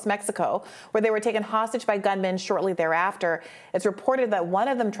Matamoros, Mexico, where they were taken hostage by gunmen shortly thereafter. It's reported that one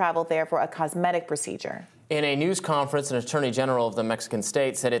of them traveled there for a cosmetic procedure. In a news conference, an attorney general of the Mexican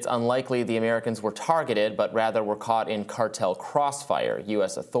state said it's unlikely the Americans were targeted, but rather were caught in cartel crossfire.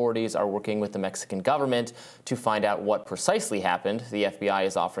 U.S. authorities are working with the Mexican government to find out what precisely happened. The FBI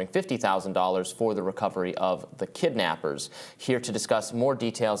is offering $50,000 for the recovery of the kidnappers. Here to discuss more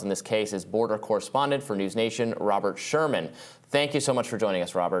details in this case is border correspondent for News Nation, Robert Sherman. Thank you so much for joining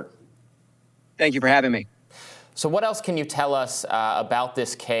us, Robert. Thank you for having me. So what else can you tell us about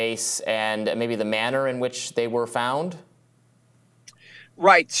this case and maybe the manner in which they were found?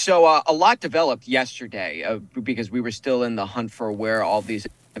 Right. So a lot developed yesterday because we were still in the hunt for where all these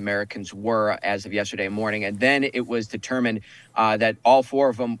Americans were as of yesterday morning. And then it was determined that all 4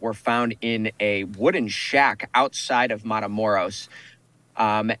 of them were found in a wooden shack outside of Matamoros.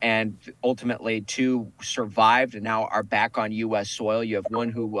 And ultimately 2 survived and now are back on U.S. soil. You have one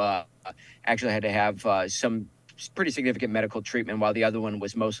who actually had to have some pretty significant medical treatment, while the other one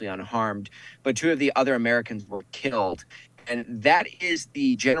was mostly unharmed. But 2 of the other Americans were killed. And that is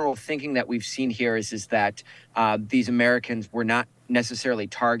the general thinking that we've seen here is that these Americans were not necessarily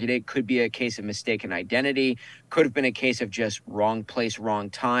targeted. Could be a case of mistaken identity, could have been a case of just wrong place, wrong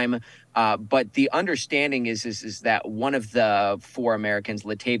time. But the understanding is that one of the 4 Americans,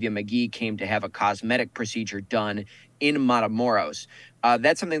 Latavia McGee, came to have a cosmetic procedure done in Matamoros.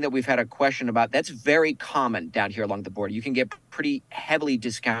 That's something that we've had a question about. That's very common down here along the border. You can get pretty heavily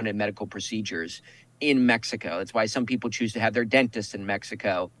discounted medical procedures in Mexico. That's why some people choose to have their dentist in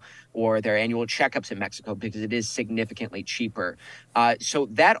Mexico or their annual checkups in Mexico, because it is significantly cheaper. So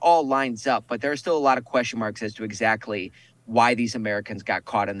that all lines up, but there are still a lot of question marks as to exactly why these Americans got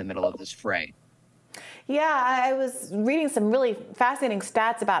caught in the middle of this fray. Yeah, I was reading some really fascinating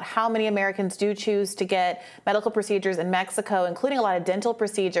stats about how many Americans do choose to get medical procedures in Mexico, including a lot of dental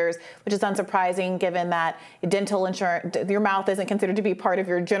procedures, which is unsurprising given that dental insurance, your mouth isn't considered to be part of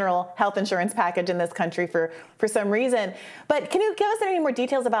your general health insurance package in this country for some reason. But can you give us any more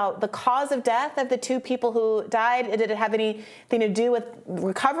details about the cause of death of the 2 people who died? Did it have anything to do with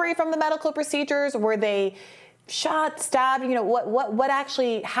recovery from the medical procedures? Were they shot, stabbed? What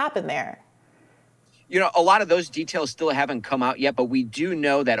actually happened there? A lot of those details still haven't come out yet, but we do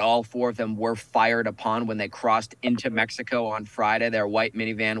know that all 4 of them were fired upon when they crossed into Mexico on Friday. Their white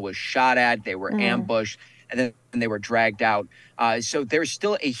minivan was shot at, they were ambushed, and then they were dragged out. So there's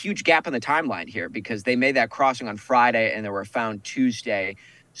still a huge gap in the timeline here because they made that crossing on Friday and they were found Tuesday.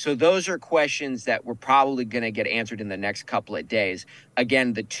 So those are questions that we're probably going to get answered in the next couple of days.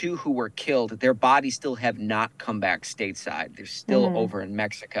 Again, the 2 who were killed, their bodies still have not come back stateside. They're still over in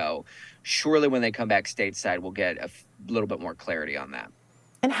Mexico. Surely when they come back stateside, we'll get a little bit more clarity on that.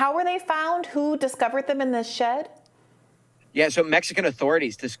 And how were they found? Who discovered them in this shed? Yeah, so Mexican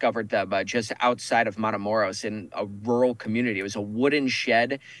authorities discovered them just outside of Matamoros in a rural community. It was a wooden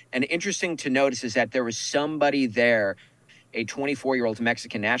shed. And interesting to notice is that there was somebody there, a 24-year-old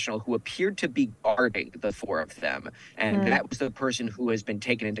Mexican national, who appeared to be guarding the 4 of them. And that was the person who has been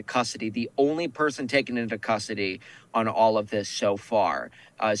taken into custody, the only person taken into custody on all of this so far.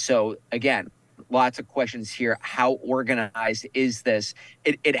 So again, lots of questions here. How organized is this?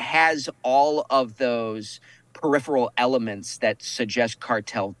 It has all of those peripheral elements that suggest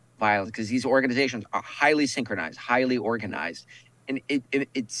cartel violence, because these organizations are highly synchronized, highly organized. And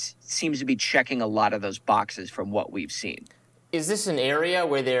it seems to be checking a lot of those boxes from what we've seen. Is this an area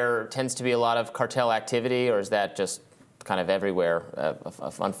where there tends to be a lot of cartel activity, or is that just kind of everywhere,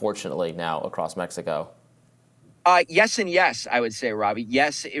 unfortunately, now across Mexico? Yes and yes, I would say, Robbie.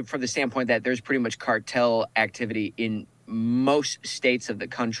 Yes, from the standpoint that there's pretty much cartel activity in most states of the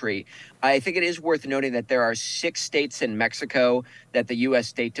country. I think it is worth noting that there are 6 states in Mexico that the U.S.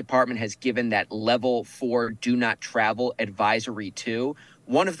 State Department has given that level 4 do not travel advisory to.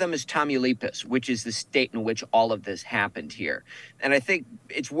 One of them is Tamaulipas, which is the state in which all of this happened here. And I think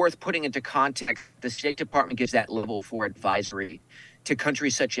it's worth putting into context. The State Department gives that level 4 advisory to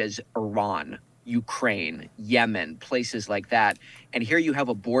countries such as Iran, Ukraine, Yemen, places like that. And here you have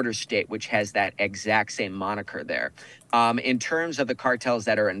a border state which has that exact same moniker there. In terms of the cartels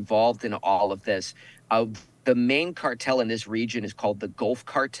that are involved in all of this, the main cartel in this region is called the Gulf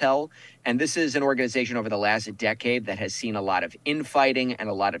Cartel. And this is an organization over the last decade that has seen a lot of infighting and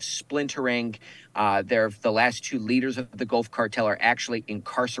a lot of splintering. The last 2 leaders of the Gulf Cartel are actually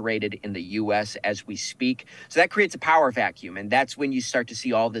incarcerated in the U.S. as we speak. So that creates a power vacuum. And that's when you start to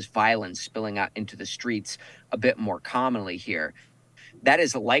see all this violence spilling out into the streets a bit more commonly here. That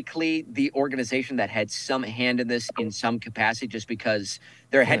is likely the organization that had some hand in this in some capacity, just because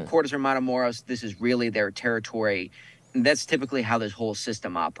their headquarters are Matamoros. This is really their territory. And that's typically how this whole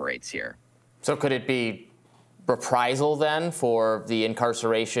system operates here. So could it be reprisal then for the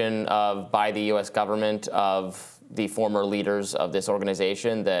incarceration by the U.S. government of the former leaders of this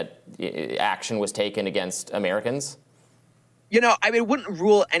organization, that action was taken against Americans? It wouldn't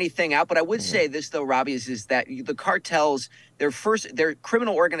rule anything out, but I would say this, though, Robbie, is that the cartels, they're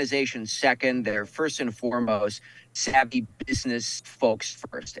criminal organizations second, they're first and foremost savvy business folks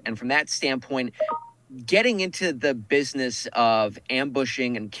first. And from that standpoint, getting into the business of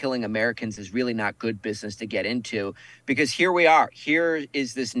ambushing and killing Americans is really not good business to get into, because here we are. Here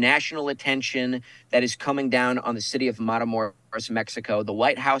is this national attention that is coming down on the city of Matamoros, Mexico. The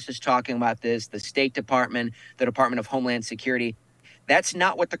White House is talking about this, the State Department, the Department of Homeland Security. That's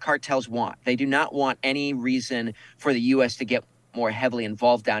not what the cartels want. They do not want any reason for the U.S. to get more heavily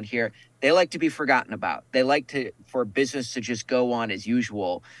involved down here. They like to be forgotten about. They like for business to just go on as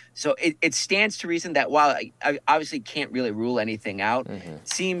usual. So it stands to reason that while I obviously can't really rule anything out,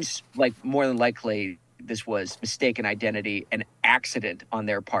 seems like more than likely this was mistaken identity, an accident on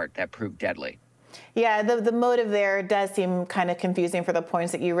their part that proved deadly. Yeah, the motive there does seem kind of confusing for the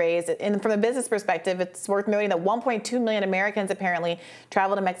points that you raised. And from a business perspective, it's worth noting that 1.2 million Americans apparently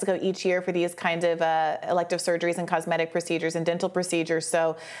travel to Mexico each year for these kinds of elective surgeries and cosmetic procedures and dental procedures.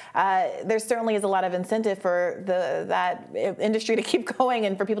 So there certainly is a lot of incentive for that industry to keep going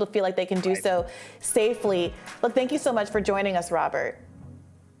and for people to feel like they can do so safely. Look, thank you so much for joining us, Robert.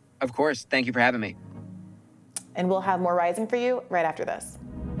 Of course. Thank you for having me. And we'll have more Rising for you right after this.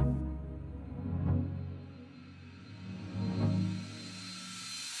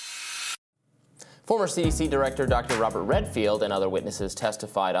 Former CDC Director Dr. Robert Redfield and other witnesses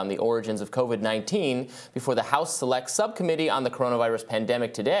testified on the origins of COVID-19 before the House Select Subcommittee on the Coronavirus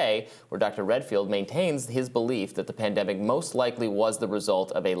Pandemic today, where Dr. Redfield maintains his belief that the pandemic most likely was the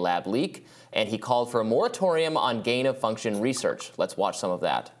result of a lab leak, and he called for a moratorium on gain-of-function research. Let's watch some of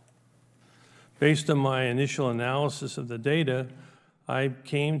that. Based on my initial analysis of the data, I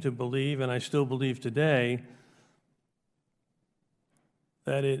came to believe, and I still believe today,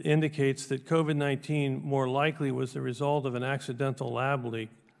 that it indicates that COVID-19 more likely was the result of an accidental lab leak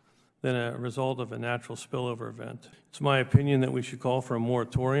than a result of a natural spillover event. It's my opinion that we should call for a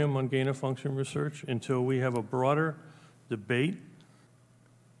moratorium on gain-of-function research until we have a broader debate.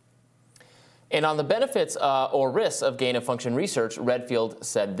 And on the benefits or risks of gain-of-function research, Redfield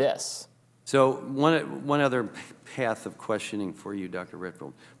said this. So one other path of questioning for you, Dr.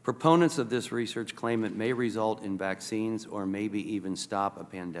 Redfield. Proponents of this research claim it may result in vaccines or maybe even stop a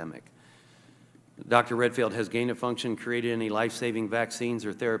pandemic. Dr. Redfield, has gain-of-function created any life-saving vaccines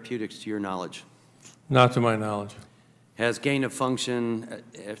or therapeutics to your knowledge? Not to my knowledge. Has gain-of-function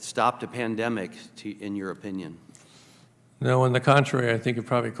stopped a pandemic, in your opinion? No, on the contrary, I think it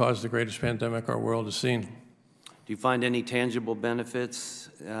probably caused the greatest pandemic our world has seen. Do you find any tangible benefits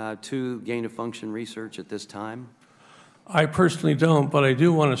to gain-of-function research at this time? I personally don't, but I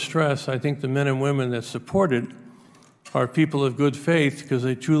do want to stress, I think the men and women that support it are people of good faith because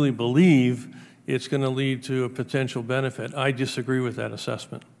they truly believe it's going to lead to a potential benefit. I disagree with that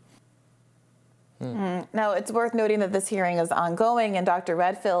assessment. Now, it's worth noting that this hearing is ongoing, and Dr.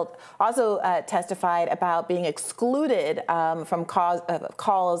 Redfield also testified about being excluded from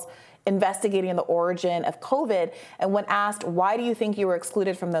calls investigating the origin of COVID. And when asked, why do you think you were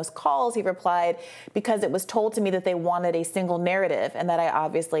excluded from those calls, he replied, because it was told to me that they wanted a single narrative and that I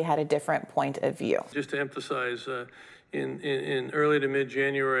obviously had a different point of view. Just to emphasize, in early to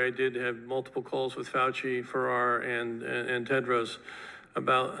mid-January, I did have multiple calls with Fauci, Farrar, and Tedros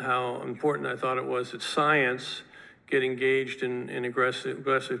about how important I thought it was that science get engaged in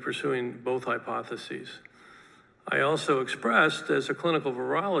aggressively pursuing both hypotheses. I also expressed as a clinical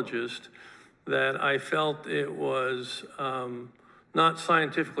virologist that I felt it was not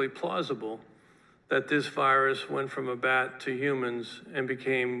scientifically plausible that this virus went from a bat to humans and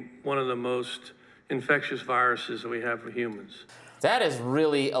became one of the most infectious viruses that we have for humans. That is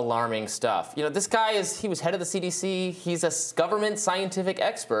really alarming stuff. You know, this guy he was head of the CDC. He's a government scientific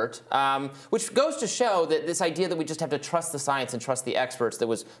expert, which goes to show that this idea that we just have to trust the science and trust the experts that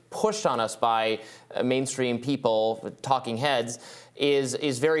was pushed on us by mainstream people, talking heads,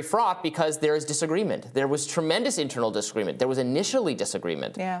 is very fraught because there is disagreement. There was tremendous internal disagreement. There was initially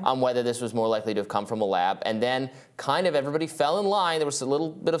disagreement on whether this was more likely to have come from a lab, and then kind of everybody fell in line. There was a little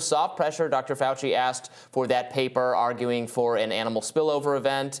bit of soft pressure. Dr. Fauci asked for that paper arguing for an animal spillover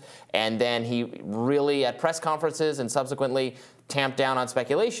event, and then he really, at press conferences and subsequently, tamped down on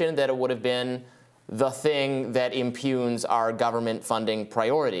speculation that it would have been the thing that impugns our government funding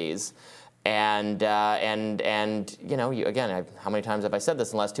priorities. And you know, again, how many times have I said this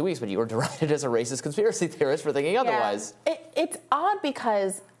in the last 2 weeks, but you were derided as a racist conspiracy theorist for thinking otherwise. It's odd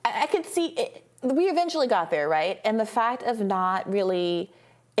because I could see it. We eventually got there, right? And the fact of not really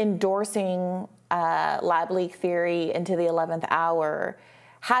endorsing lab leak theory into the 11th hour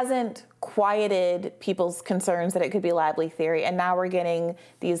hasn't quieted people's concerns that it could be lab leak theory. And now we're getting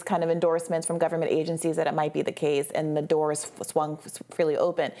these kind of endorsements from government agencies that it might be the case, and the door is swung freely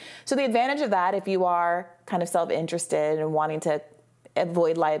open. So the advantage of that, if you are kind of self-interested and wanting to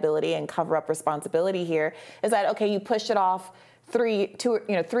avoid liability and cover up responsibility here, is that, okay, you push it off 3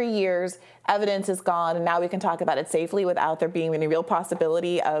 years, evidence is gone, and now we can talk about it safely without there being any real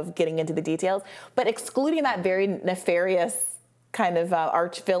possibility of getting into the details. But excluding that very nefarious kind of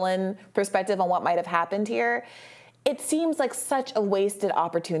arch villain perspective on what might have happened here, it seems like such a wasted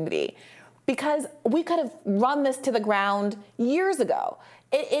opportunity because we could have run this to the ground years ago.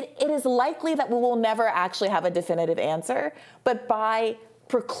 It is likely that we will never actually have a definitive answer, but by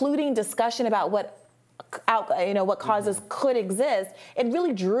precluding discussion about what causes could exist, it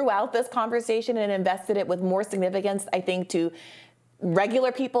really drew out this conversation and invested it with more significance, I think, to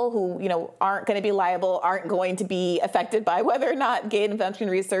regular people who, aren't going to be liable, aren't going to be affected by whether or not gain of function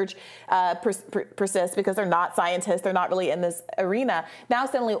research persists because they're not scientists, they're not really in this arena. Now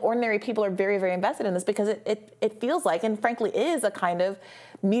suddenly ordinary people are very, very invested in this because it feels like, and frankly is, a kind of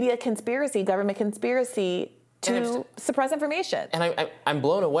media conspiracy, government conspiracy to suppress information. And I'm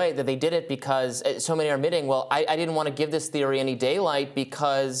blown away that they did it because so many are admitting, well, I didn't want to give this theory any daylight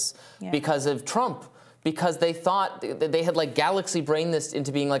because of Trump. Because they thought they had like galaxy brained this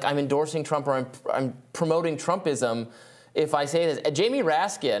into being like, I'm endorsing Trump or I'm promoting Trumpism if I say this. Representative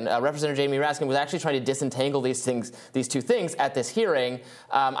Jamie Raskin was actually trying to disentangle these two things at this hearing.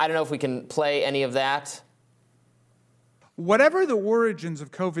 I don't know if we can play any of that. Whatever the origins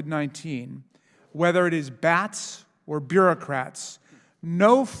of COVID-19, whether it is bats or bureaucrats,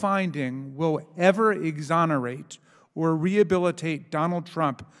 no finding will ever exonerate or rehabilitate Donald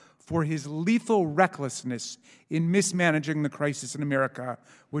Trump for his lethal recklessness in mismanaging the crisis in America,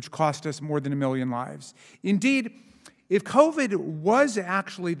 which cost us more than 1 million lives. Indeed, if COVID was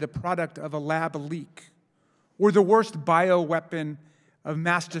actually the product of a lab leak or the worst bioweapon of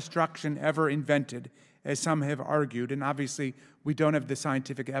mass destruction ever invented, as some have argued, and obviously we don't have the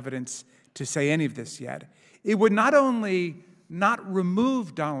scientific evidence to say any of this yet, it would not only not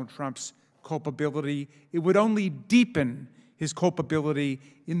remove Donald Trump's culpability, it would only deepen his culpability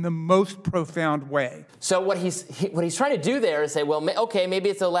in the most profound way. So what he's trying to do there is say, well, okay, maybe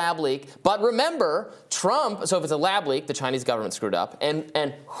it's a lab leak, but remember, Trump, so if it's a lab leak, the Chinese government screwed up,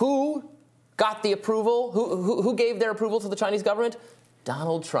 and who got the approval? Who gave their approval to the Chinese government?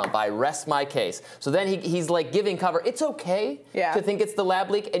 Donald Trump. I rest my case. So then he's like giving cover. It's okay to think it's the lab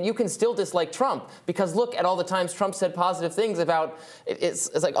leak, and you can still dislike Trump because look at all the times Trump said positive things about.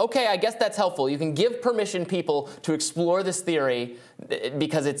 It's like, okay, I guess that's helpful. You can give permission people to explore this theory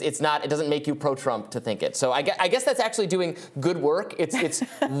because it doesn't make you pro-Trump to think it. So I guess that's actually doing good work. It's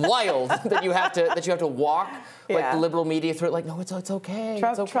wild that you have to walk like the liberal media through it. Like, no, it's okay.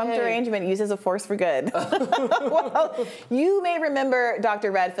 Trump, it's okay. Trump derangement uses a force for good. Well, you may remember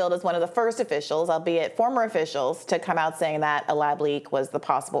Dr. Redfield as one of the first officials, albeit former officials, to come out saying that a lab leak was the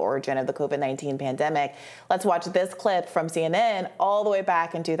possible origin of the COVID-19 pandemic. Let's watch this clip from CNN all the way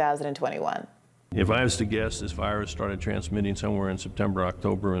back in 2021. If I was to guess, this virus started transmitting somewhere in September,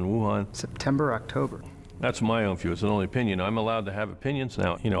 October in Wuhan. September, October. That's my own view. It's an only opinion. I'm allowed to have opinions.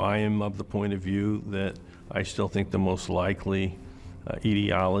 Now, I am of the point of view that I still think the most likely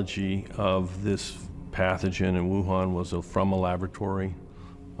etiology of this pathogen in Wuhan was from a laboratory,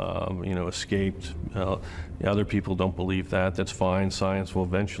 escaped. Other people don't believe that. That's fine. Science will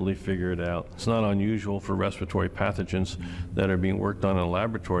eventually figure it out. It's not unusual for respiratory pathogens that are being worked on in a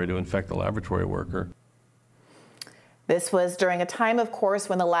laboratory to infect a laboratory worker. This was during a time, of course,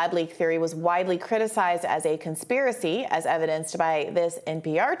 when the lab leak theory was widely criticized as a conspiracy, as evidenced by this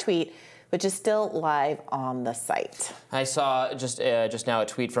NPR tweet, which is still live on the site. I saw just now a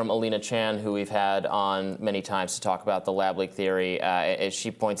tweet from Alina Chan, who we've had on many times to talk about the lab leak theory. As she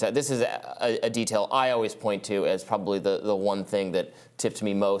points out, this is a detail I always point to as probably the one thing that tipped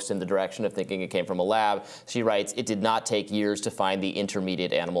me most in the direction of thinking it came from a lab. She writes, it did not take years to find the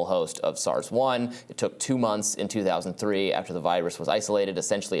intermediate animal host of SARS-1. It took 2 months in 2003 after the virus was isolated.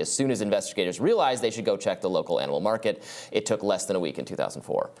 Essentially, as soon as investigators realized they should go check the local animal market, it took less than a week in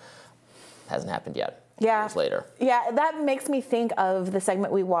 2004. Hasn't happened yet. Yeah. Years later. Yeah, that makes me think of the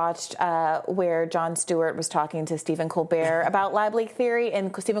segment we watched where Jon Stewart was talking to Stephen Colbert about lab leak theory,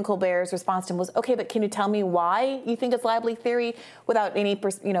 and Stephen Colbert's response to him was, "Okay, but can you tell me why you think it's lab leak theory without any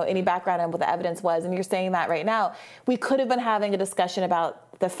background on what the evidence was?" And you're saying that right now. We could have been having a discussion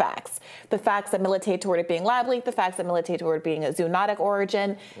about the facts that militate toward it being lab leak, the facts that militate toward it being a zoonotic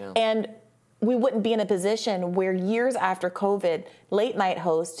origin, and we wouldn't be in a position where years after COVID, late night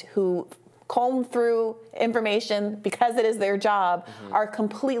hosts who comb through information because it is their job, are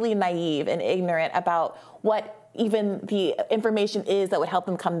completely naive and ignorant about what even the information is that would help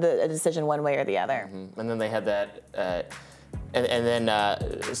them come to a decision one way or the other. And then they had that, and then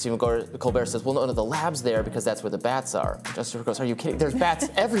Stephen Colbert says, well, no, the lab's there because that's where the bats are. Justice goes, are you kidding? There's bats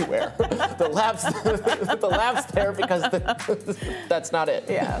everywhere. The lab's there because that's not it.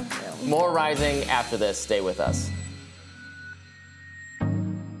 Yeah. More Rising after this. Stay with us.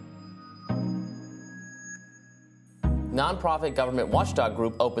 Nonprofit government watchdog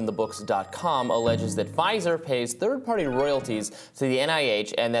group OpenTheBooks.com alleges that Pfizer pays third-party royalties to the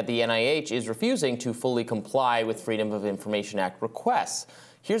NIH and that the NIH is refusing to fully comply with Freedom of Information Act requests.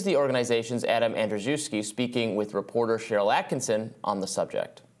 Here's the organization's Adam Andrzejewski speaking with reporter Cheryl Atkinson on the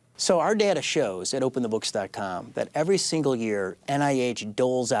subject. So our data shows at OpenTheBooks.com that every single year NIH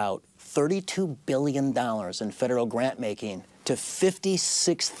doles out $32 billion in federal grant making to to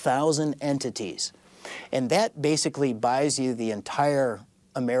 56,000 entities. And that basically buys you the entire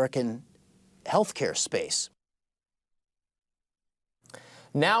American healthcare space.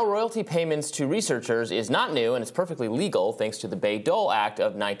 Now, royalty payments to researchers is not new, and it's perfectly legal thanks to the Bayh-Dole Act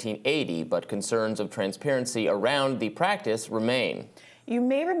of 1980, but concerns of transparency around the practice remain. You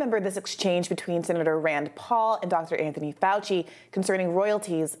may remember this exchange between Senator Rand Paul and Dr. Anthony Fauci concerning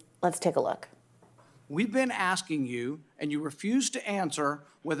royalties. Let's take a look. We've been asking you, and you refuse to answer,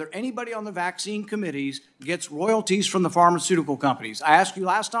 whether anybody on the vaccine committees gets royalties from the pharmaceutical companies. I asked you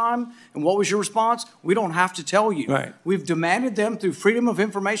last time, and what was your response? We don't have to tell you. Right. We've demanded them through Freedom of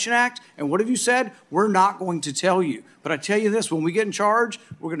Information Act, and what have you said? We're not going to tell you. But I tell you this, when we get in charge,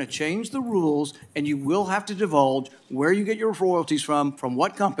 we're going to change the rules, and you will have to divulge where you get your royalties from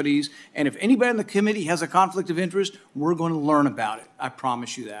what companies, and if anybody on the committee has a conflict of interest, we're going to learn about it. I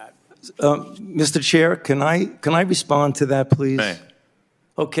promise you that. Mr. Chair, can I respond to that, please? May.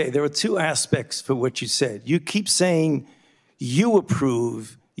 Okay, there are two aspects for what you said. You keep saying you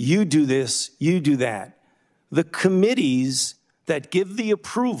approve, you do this, you do that. The committees that give the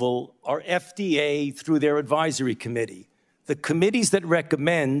approval are FDA through their advisory committee. The committees that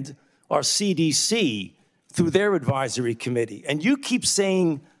recommend are CDC through their advisory committee. And you keep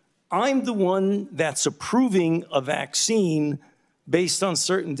saying, I'm the one that's approving a vaccine based on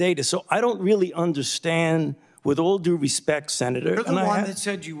certain data. So I don't really understand, with all due respect, Senator. You're the one that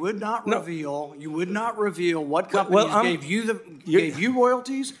said you would not reveal what companies gave you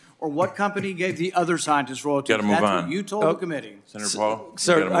royalties or what company gave the other scientists royalties. Gotta move That's on. what you told the committee. Senator Paul,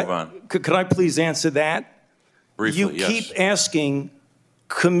 Sir, you gotta move on. Could I please answer that? Briefly, you yes. keep asking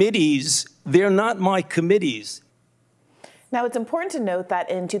committees. They're not my committees. Now, it's important to note that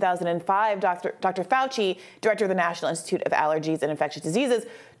in 2005, Dr. Fauci, director of the National Institute of Allergies and Infectious Diseases,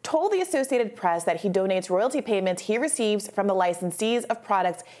 told the Associated Press that he donates royalty payments he receives from the licensees of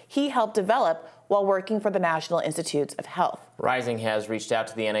products he helped develop while working for the National Institutes of Health. Rising has reached out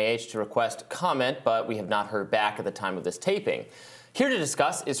to the NIH to request comment, but we have not heard back at the time of this taping. Here to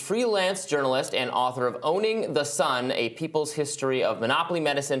discuss is freelance journalist and author of Owning the Sun, A People's History of Monopoly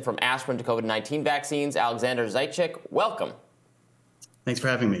Medicine from Aspirin to COVID-19 Vaccines, Alexander Zaitchik. Welcome. Thanks for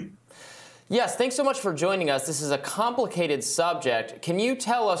having me. Yes, thanks so much for joining us. This is a complicated subject. Can you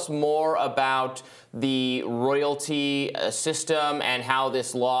tell us more about the royalty system and how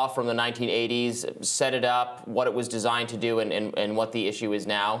this law from the 1980s set it up, what it was designed to do, and what the issue is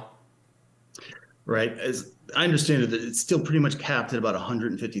now? Right. As I understand it, it's still pretty much capped at about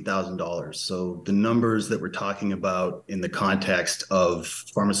 $150,000. So the numbers that we're talking about in the context of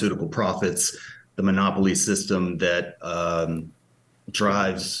pharmaceutical profits, the monopoly system that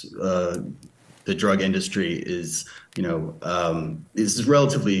drives the drug industry is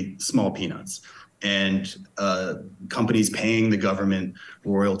relatively small peanuts. And companies paying the government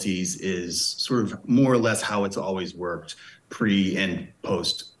royalties is sort of more or less how it's always worked pre and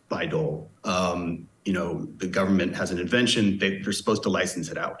post Bayh-Dole. The government has an invention, they're supposed to license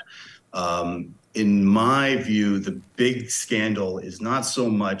it out. In my view, the big scandal is not so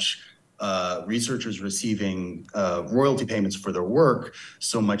much researchers receiving royalty payments for their work,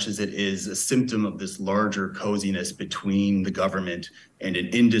 so much as it is a symptom of this larger coziness between the government and an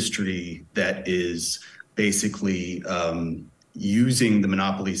industry that is basically using the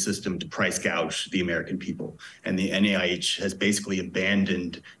monopoly system to price gouge the American people. And the NIH has basically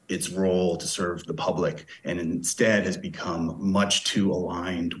abandoned its role to serve the public and instead has become much too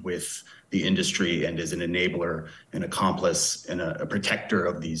aligned with the industry and is an enabler, an accomplice, and a protector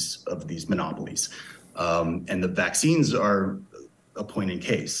of these monopolies. And the vaccines are a point in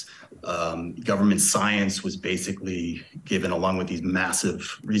case. Government science was basically given, along with these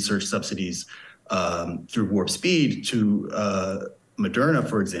massive research subsidies, through warp speed to Moderna,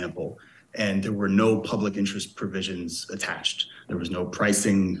 for example, and there were no public interest provisions attached. There was no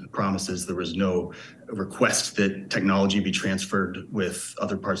pricing promises. There was no request that technology be transferred with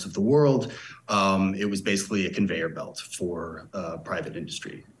other parts of the world. It was basically a conveyor belt for private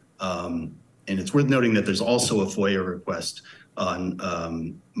industry. And it's worth noting that there's also a FOIA request on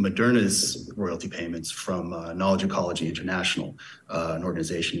Moderna's royalty payments from Knowledge Ecology International, an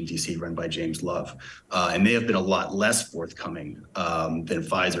organization in DC run by James Love. And they have been a lot less forthcoming than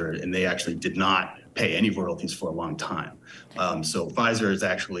Pfizer, and they actually did not pay any royalties for a long time. So Pfizer is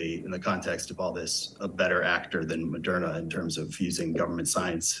actually, in the context of all this, a better actor than Moderna in terms of using government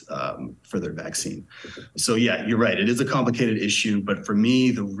science for their vaccine. So yeah, you're right. It is a complicated issue, but for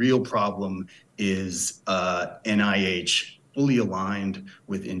me, the real problem is NIH fully aligned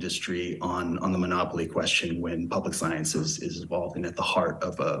with industry on the monopoly question when public science is involved and at the heart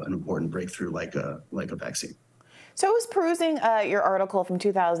of an important breakthrough like a vaccine. So I was perusing your article from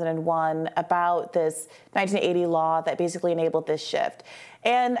 2001 about this 1980 law that basically enabled this shift.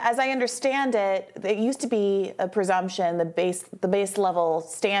 And as I understand it, it used to be a presumption, the base level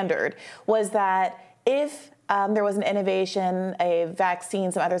standard was that if there was an innovation, a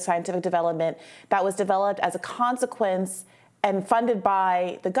vaccine, some other scientific development that was developed as a consequence and funded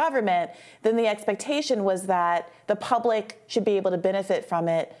by the government, then the expectation was that the public should be able to benefit from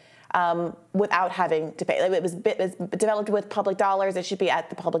it without having to pay. It was developed with public dollars. It should be at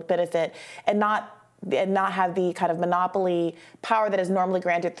the public benefit and not have the kind of monopoly power that is normally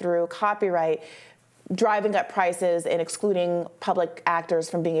granted through copyright, driving up prices and excluding public actors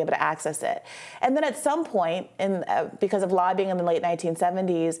from being able to access it. And then at some point, because of lobbying in the late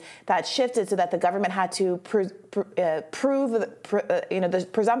 1970s, that shifted so that the government had to the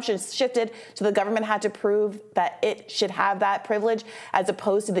presumption shifted, so the government had to prove that it should have that privilege as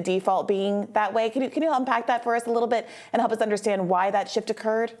opposed to the default being that way. Can you unpack that for us a little bit and help us understand why that shift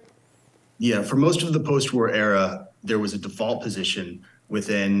occurred? Yeah, for most of the post-war era, there was a default position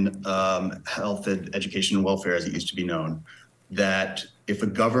within health, education, and welfare, as it used to be known, that if a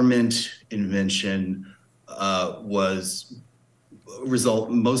government invention was a result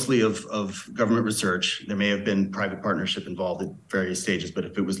mostly of government research, there may have been private partnership involved at various stages, but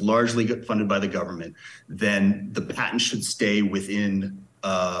if it was largely funded by the government, then the patent should stay within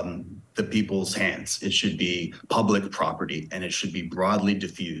the people's hands. It should be public property, and it should be broadly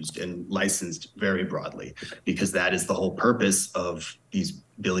diffused and licensed very broadly, because that is the whole purpose of these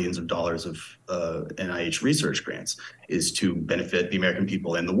billions of dollars of NIH research grants, is to benefit the American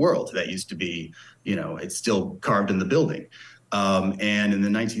people and the world. That used to be, it's still carved in the building. And in the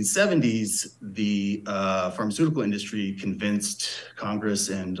 1970s, the pharmaceutical industry convinced Congress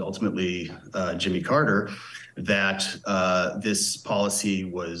and ultimately Jimmy Carter that this policy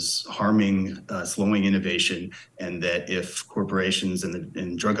was harming, slowing innovation, and that if corporations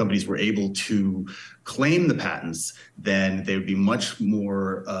and drug companies were able to claim the patents, then there would be much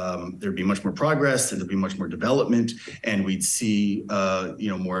more progress, and there'd be much more development, and we'd see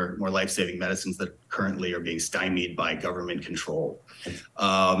more life-saving medicines that currently are being stymied by government control.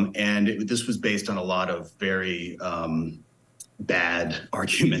 This was based on a lot of very bad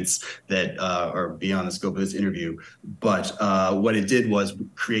arguments that are beyond the scope of this interview. But what it did was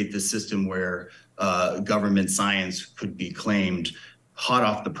create this system where government science could be claimed hot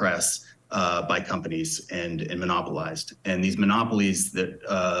off the press by companies and monopolized. And these monopolies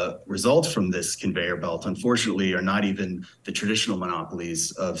that result from this conveyor belt, unfortunately, are not even the traditional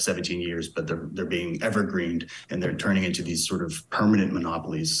monopolies of 17 years, but they're being evergreened, and they're turning into these sort of permanent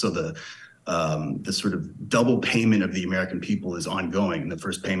monopolies. So the sort of double payment of the American people is ongoing. The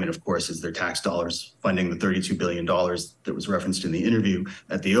first payment, of course, is their tax dollars funding the $32 billion that was referenced in the interview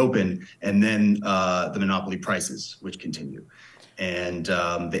at the open, and then the monopoly prices, which continue. And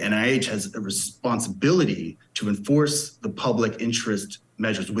the NIH has a responsibility to enforce the public interest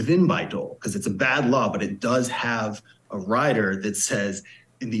measures within Bayh-Dole, because it's a bad law, but it does have a rider that says,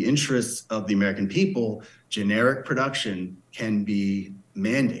 in the interests of the American people, generic production can be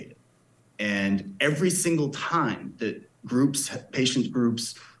mandated. And every single time that groups, patient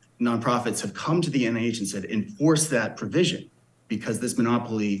groups, nonprofits have come to the NIH and said, enforce that provision, because this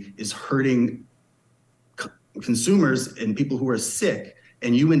monopoly is hurting consumers and people who are sick,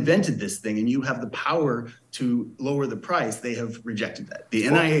 and you invented this thing and you have the power to lower the price, they have rejected that. The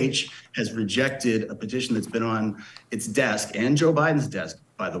NIH has rejected a petition that's been on its desk, and Joe Biden's desk,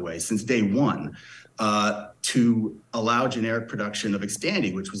 by the way, since day one, to allow generic production of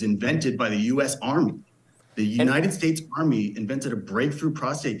Xtandi, which was invented by the U.S. Army. The United States Army invented a breakthrough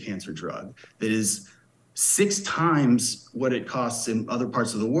prostate cancer drug that is 6 times what it costs in other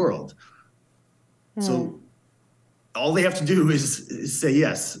parts of the world. So all they have to do is say,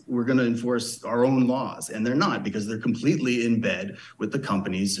 yes, we're going to enforce our own laws. And they're not, because they're completely in bed with the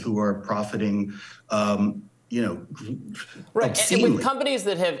companies who are profiting, right. And with companies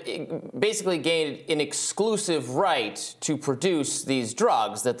that have basically gained an exclusive right to produce these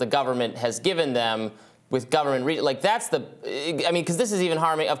drugs that the government has given them with government, that's because this is even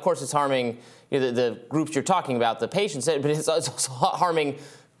harming, of course it's harming the groups you're talking about, the patients, but it's also harming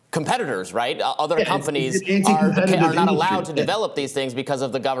competitors, right? Other companies are not allowed to develop these things because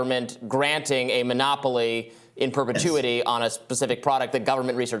of the government granting a monopoly in perpetuity on a specific product that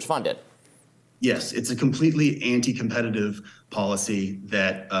government research funded. Yes, it's a completely anti-competitive policy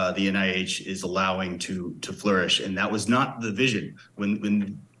that the NIH is allowing to flourish, and that was not the vision.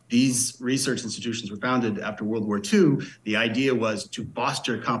 When these research institutions were founded after World War II, the idea was to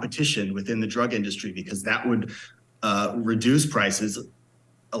foster competition within the drug industry, because that would reduce prices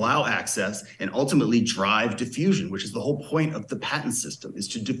allow access and ultimately drive diffusion, which is the whole point of the patent system, is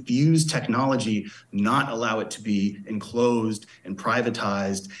to diffuse technology, not allow it to be enclosed and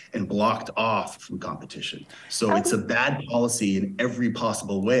privatized and blocked off from competition. So it's a bad policy in every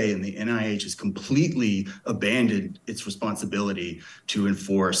possible way, and the NIH has completely abandoned its responsibility to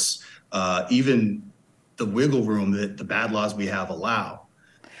enforce even the wiggle room that the bad laws we have allow.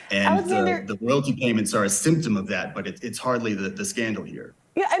 And the royalty payments are a symptom of that, but it's hardly the scandal here.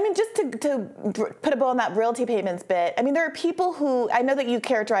 Yeah, I mean, just to put a bow on that royalty payments bit, I mean, there are people who, I know that you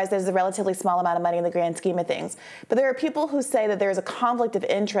characterize it as a relatively small amount of money in the grand scheme of things, but there are people who say that there's a conflict of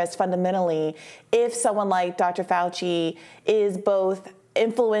interest fundamentally if someone like Dr. Fauci is both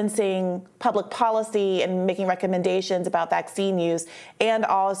influencing public policy and making recommendations about vaccine use and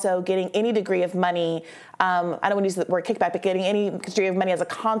also getting any degree of money, I don't want to use the word kickback, but getting any degree of money as a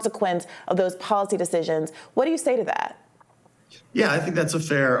consequence of those policy decisions. What do you say to that? Yeah, I think that's a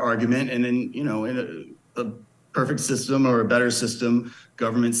fair argument. And in a perfect system or a better system,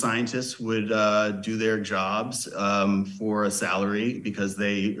 government scientists would do their jobs for a salary because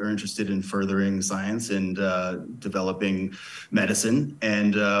they are interested in furthering science and developing medicine.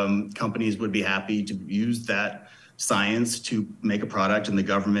 And companies would be happy to use that science to make a product, and the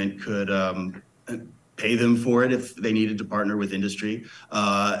government could pay them for it if they needed to partner with industry.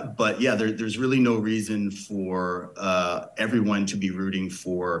 But yeah, there's really no reason for everyone to be rooting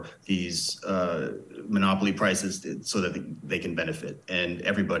for these monopoly prices so that they can benefit. And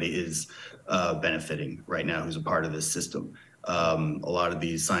everybody is benefiting right now who's a part of this system. A lot of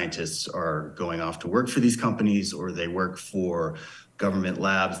these scientists are going off to work for these companies, or they work for government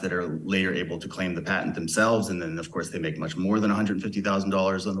labs that are later able to claim the patent themselves. And then, of course, they make much more than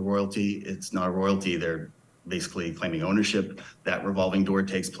 $150,000 on the royalty. It's not a royalty. They're basically claiming ownership. That revolving door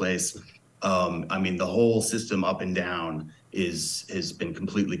takes place. I mean, the whole system up and down has been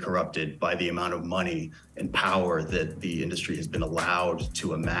completely corrupted by the amount of money and power that the industry has been allowed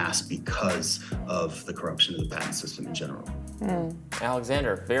to amass because of the corruption of the patent system in general.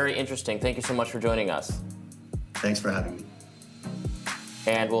 Alexander, very interesting. Thank you so much for joining us. Thanks for having me.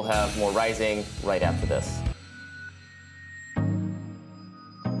 And we'll have more Rising right after this.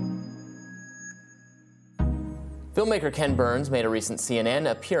 Filmmaker Ken Burns made a recent CNN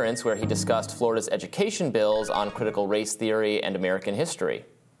appearance where he discussed Florida's education bills on critical race theory and American history.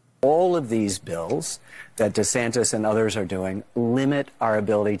 All of these bills that DeSantis and others are doing limit our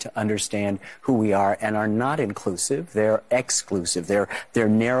ability to understand who we are and are not inclusive. They're exclusive. They're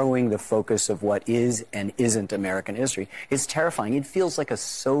narrowing the focus of what is and isn't American history. It's terrifying. It feels like a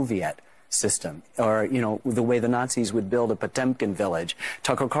Soviet system, or, the way the Nazis would build a Potemkin village.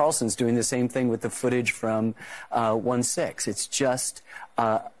 Tucker Carlson's doing the same thing with the footage from 1/6. It's just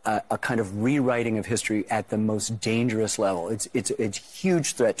a kind of rewriting of history at the most dangerous level. It's a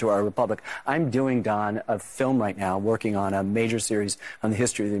huge threat to our republic. I'm doing, Don, a film right now, working on a major series on the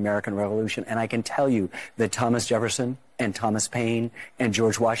history of the American Revolution, and I can tell you that Thomas Jefferson and Thomas Paine and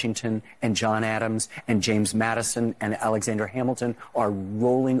George Washington and John Adams and James Madison and Alexander Hamilton are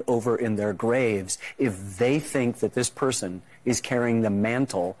rolling over in their graves if they think that this person is carrying the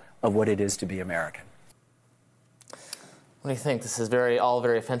mantle of what it is to be American. What do you think? This is all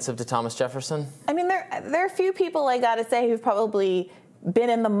very offensive to Thomas Jefferson? I mean, there are a few people, I got to say, who've probably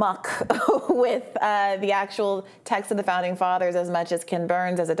been in the muck with the actual text of the Founding Fathers as much as Ken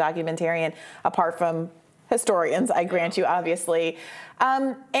Burns as a documentarian, apart from historians, I grant you, obviously.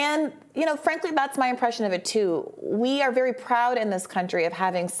 And, frankly, that's my impression of it, too. We are very proud in this country of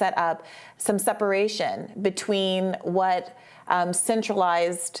having set up some separation between what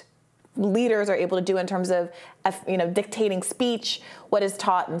centralized leaders are able to do in terms of, dictating speech, what is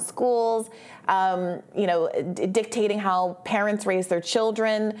taught in schools, dictating how parents raise their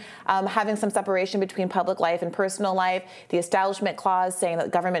children, having some separation between public life and personal life, the Establishment Clause saying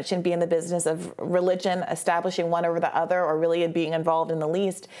that government shouldn't be in the business of religion, establishing one over the other, or really being involved in the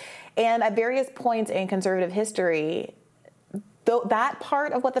least. And at various points in conservative history, though that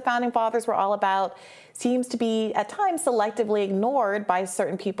part of what the Founding Fathers were all about seems to be, at times, selectively ignored by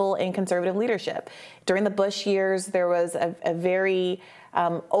certain people in conservative leadership. During the Bush years, there was a very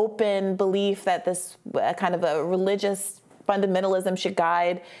open belief that this kind of a religious fundamentalism should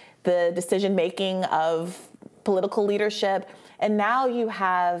guide the decision-making of political leadership. And now you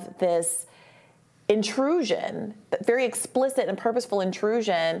have this intrusion, very explicit and purposeful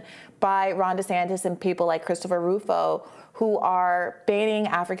intrusion by Ron DeSantis and people like Christopher Rufo, who are banning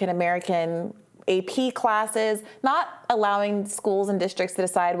African-American AP classes, not allowing schools and districts to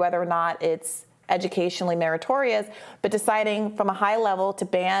decide whether or not it's educationally meritorious, but deciding from a high level to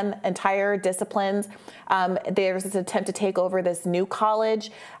ban entire disciplines. There's this attempt to take over this new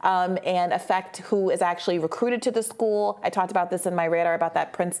college and affect who is actually recruited to the school. I talked about this in my radar about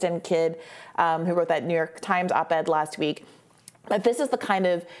that Princeton kid who wrote that New York Times op-ed last week. But this is the kind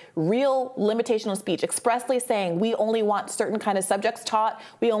of real limitation of speech, expressly saying we only want certain kind of subjects taught,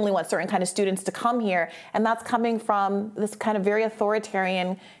 we only want certain kind of students to come here, and that's coming from this kind of very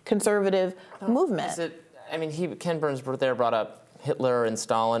authoritarian, conservative movement. Ken Burns there brought up Hitler and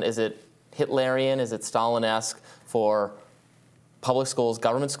Stalin. Is it Hitlerian? Is it Stalin-esque for public schools,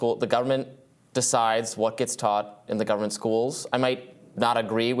 government school? The government decides what gets taught in the government schools. I might not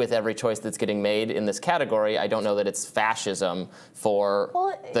agree with every choice that's getting made in this category. I don't know that it's fascism for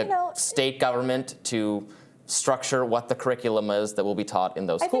the state government to structure what the curriculum is that will be taught in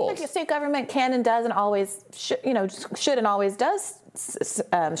those schools. I think the state government can and does and always should and always does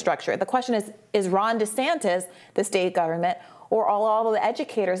structure it. The question is Ron DeSantis the state government, or all of the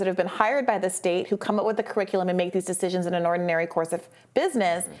educators that have been hired by the state who come up with the curriculum and make these decisions in an ordinary course of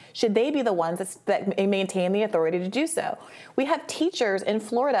business, should they be the ones that maintain the authority to do so? We have teachers in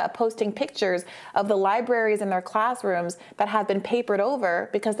Florida posting pictures of the libraries in their classrooms that have been papered over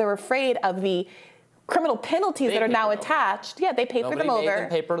because they're afraid of the criminal penalties that are now attached. Yeah, they paper them over. Nobody made them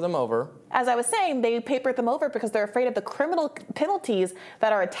paper them over. As I was saying, they papered them over because they're afraid of the criminal penalties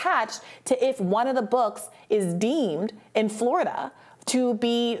that are attached to if one of the books is deemed in Florida to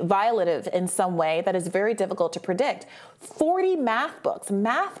be violative in some way that is very difficult to predict. 40 math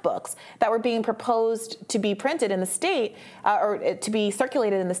books that were being proposed to be printed in the state or to be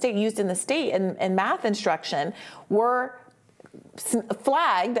circulated in the state, used in the state in math instruction were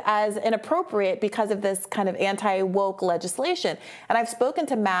flagged as inappropriate because of this kind of anti-woke legislation. And I've spoken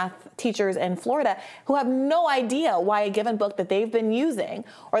to math teachers in Florida who have no idea why a given book that they've been using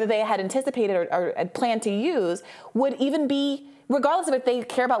or that they had anticipated or had planned to use would even be, regardless of if they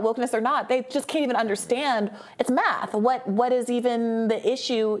care about wokeness or not, they just can't even understand it's math. What is even the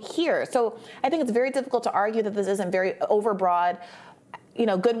issue here? So I think it's very difficult to argue that this isn't very overbroad.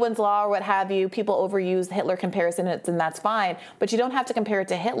 Goodwin's Law or what have you, people overuse the Hitler comparison and that's fine, but you don't have to compare it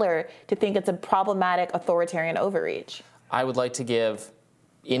to Hitler to think it's a problematic authoritarian overreach. I would like to give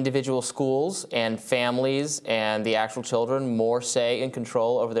individual schools and families and the actual children more say and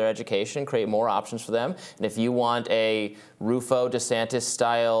control over their education, create more options for them. And if you want a Rufo DeSantis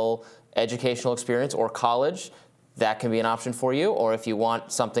style educational experience or college, that can be an option for you. Or if you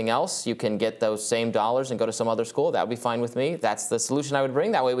want something else, you can get those same dollars and go to some other school. That would be fine with me. That's the solution I would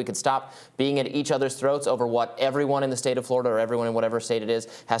bring. That way we could stop being at each other's throats over what everyone in the state of Florida or everyone in whatever state it is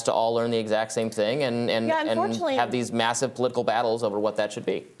has to all learn the exact same thing and have these massive political battles over what that should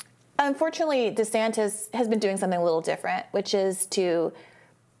be. Unfortunately, DeSantis has been doing something a little different, which is to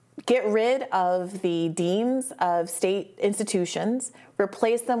get rid of the deans of state institutions,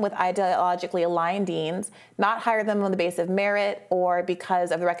 replace them with ideologically aligned deans, not hire them on the basis of merit or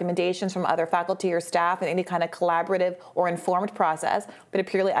because of the recommendations from other faculty or staff in any kind of collaborative or informed process, but a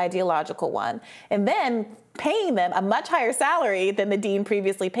purely ideological one. And then paying them a much higher salary than the dean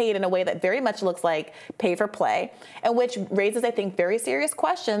previously paid in a way that very much looks like pay for play, and which raises, I think, very serious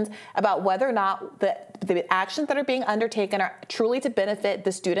questions about whether or not the actions that are being undertaken are truly to benefit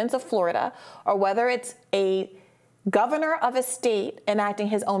the students of Florida, or whether it's a governor of a state enacting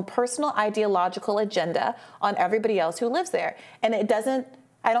his own personal ideological agenda on everybody else who lives there. And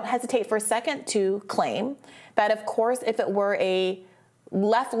I don't hesitate for a second to claim that, of course, if it were a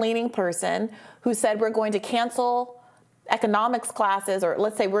left-leaning person who said we're going to cancel economics classes, or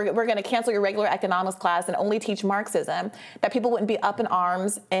let's say we're going to cancel your regular economics class and only teach Marxism, that people wouldn't be up in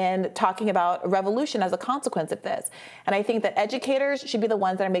arms and talking about revolution as a consequence of this. And I think that educators should be the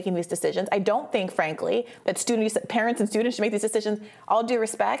ones that are making these decisions. I don't think, frankly, that parents and students should make these decisions. All due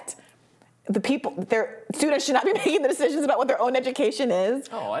respect, their students should not be making the decisions about what their own education is.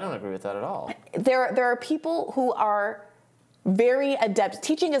 Oh, I don't agree with that at all. There are people who are very adept.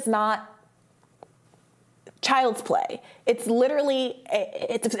 Teaching is not child's play. It's literally,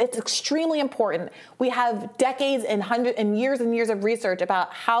 it's extremely important. We have decades and years of research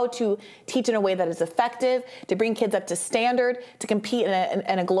about how to teach in a way that is effective, to bring kids up to standard, to compete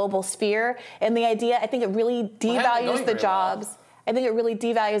in a global sphere. And the idea, I think it really devalues the jobs. I think it really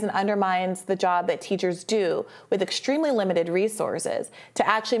devalues and undermines the job that teachers do with extremely limited resources to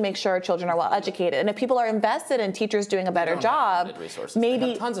actually make sure our children are well educated. And if people are invested in teachers doing a better job, maybe they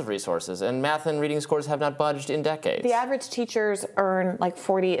have tons of resources, and math and reading scores have not budged in decades. The average teachers earn like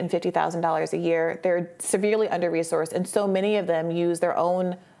 $40,000 and $50,000 a year. They're severely under-resourced, and so many of them use their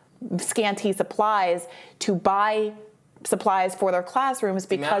own scanty supplies to buy supplies for their classrooms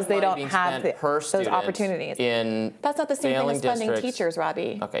because they don't have those opportunities. That's not the same thing as funding teachers,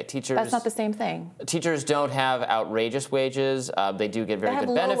 Robbie. Okay, teachers. That's not the same thing. Teachers don't have outrageous wages. They do get very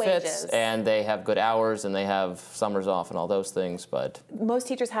good benefits, and they have good hours, and they have summers off and all those things. But most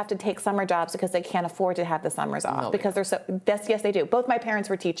teachers have to take summer jobs because they can't afford to have the summers off because they're so. Yes, they do. Both my parents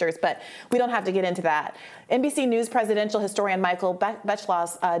were teachers, but we don't have to get into that. NBC News presidential historian Michael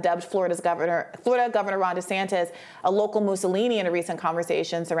Beschloss dubbed Florida Governor Ron DeSantis a local Mussolini in a recent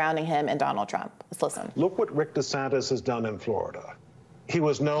conversation surrounding him and Donald Trump. Let's listen. Look what Rick DeSantis has done in Florida. He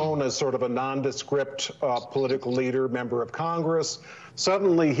was known as sort of a nondescript political leader, member of Congress.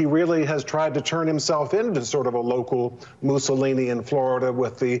 Suddenly, he really has tried to turn himself into sort of a local Mussolini in Florida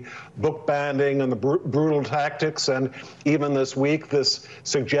with the book banning and the brutal tactics. And even this week, this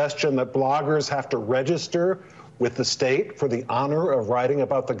suggestion that bloggers have to register with the state for the honor of writing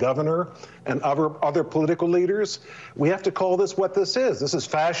about the governor and other political leaders. We have to call this what this is. This is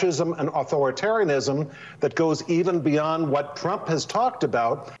fascism and authoritarianism that goes even beyond what Trump has talked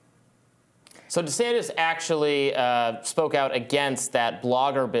about. So DeSantis actually spoke out against that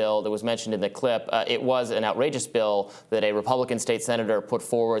blogger bill that was mentioned in the clip. It was an outrageous bill that a Republican state senator put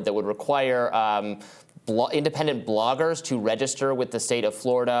forward that would require independent bloggers to register with the state of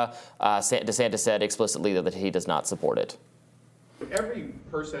Florida. DeSantis said explicitly that he does not support it. Every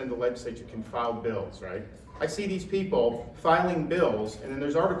person in the legislature can file bills, right? I see these people filing bills, and then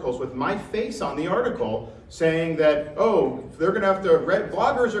there's articles with my face on the article saying that, oh, they're going to have to,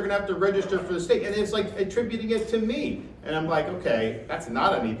 bloggers are going to have to register for the state, and it's like attributing it to me. And I'm like, okay, that's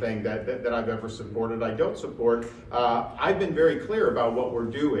not anything that I've ever supported. I don't support. I've been very clear about what we're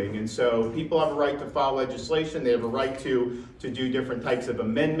doing, and so people have a right to file legislation. They have a right to do different types of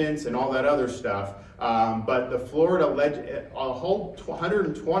amendments and all that other stuff. But the Florida, a whole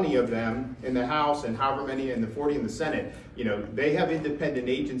 120 of them in the House and however many in the 40 in the Senate, you know, they have independent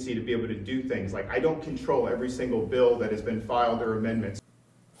agency to be able to do things. Like, I don't control every single bill that has been filed or amendments.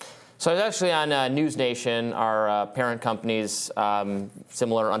 So I was actually on News Nation, our parent company's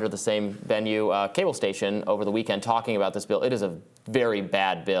similar under the same venue cable station over the weekend, talking about this bill. It is a very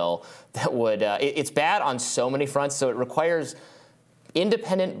bad bill that would, it's bad on so many fronts. So it requires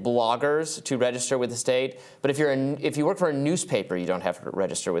independent bloggers to register with the state, but if you work for a newspaper, you don't have to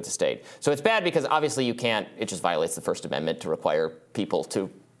register with the state. So it's bad because obviously you can't, it just violates the First Amendment to require people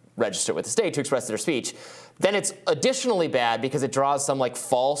to register with the state to express their speech. Then it's additionally bad because it draws some like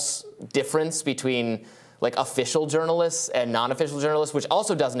false difference between like official journalists and non-official journalists, which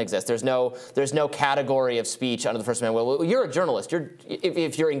also doesn't exist. There's no category of speech under the First Amendment. Well, you're a journalist.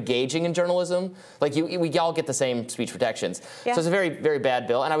 If you're engaging in journalism, like we all get the same speech protections. Yeah. So it's a very, very bad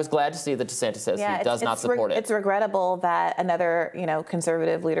bill, and I was glad to see that DeSantis says he does not support it. It's regrettable that another,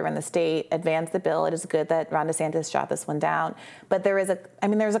 conservative leader in the state advanced the bill. It is good that Ron DeSantis shot this one down, but there's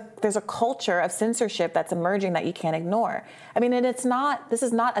a culture of censorship that's emerging that you can't ignore. I mean, and this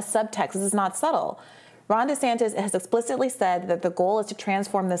is not a subtext. This is not subtle. Ron DeSantis has explicitly said that the goal is to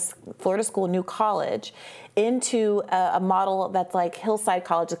transform this Florida school, New College, into a model that's like Hillside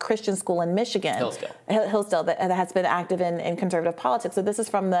College, a Christian school in Michigan. Hillsdale that has been active in conservative politics. So this is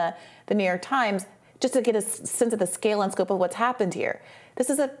from the New York Times, just to get a sense of the scale and scope of what's happened here. This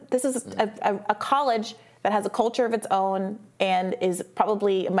is a college that has a culture of its own and is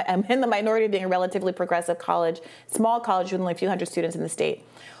probably in the minority of being a relatively progressive college, small college with only a few hundred students in the state.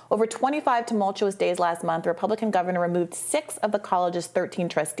 Over 25 tumultuous days last month, the Republican governor removed 6 of the college's 13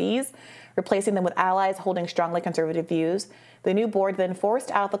 trustees, replacing them with allies holding strongly conservative views. The new board then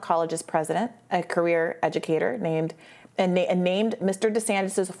forced out the college's president, a career educator, named Mr.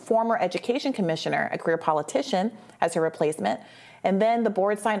 DeSantis' former education commissioner, a career politician, as her replacement. And then the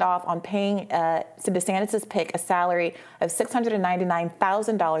board signed off on paying DeSantis' pick a salary of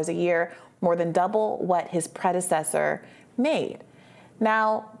 $699,000 a year, more than double what his predecessor made.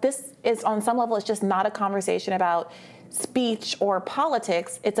 Now, this is, on some level, it's just not a conversation about speech or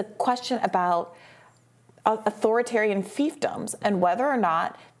politics. It's a question about authoritarian fiefdoms and whether or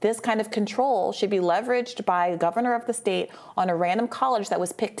not this kind of control should be leveraged by a governor of the state on a random college that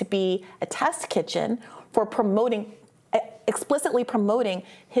was picked to be a test kitchen for explicitly promoting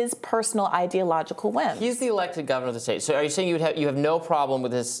his personal ideological whims. He's the elected governor of the state. So are you saying you have no problem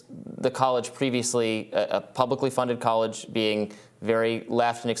with the college previously, a publicly funded college, being very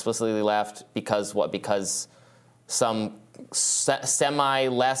left and explicitly left because what? Because some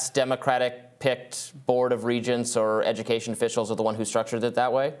semi-less democratic picked board of regents or education officials are the one who structured it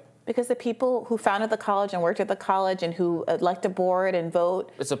that way? Because the people who founded the college and worked at the college and who elect a board and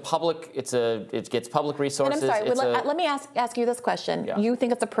vote. It gets public resources. And I'm sorry, let me ask you this question. Yeah. You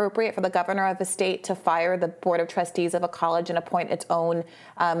think it's appropriate for the governor of a state to fire the board of trustees of a college and appoint its own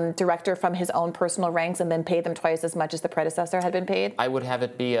director from his own personal ranks and then pay them twice as much as the predecessor had been paid? I would have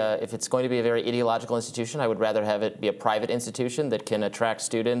it be, if it's going to be a very ideological institution, I would rather have it be a private institution that can attract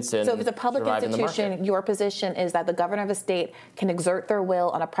students and so if it's a public institution, your position is that the governor of a state can exert their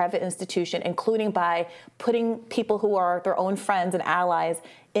will on a private institution, including by putting people who are their own friends and allies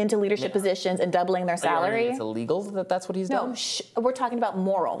into leadership positions and doubling their salary. It's illegal that's what he's done? No, we're talking about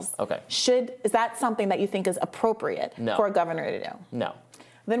morals. Okay. Is that something that you think is appropriate for a governor to do? No.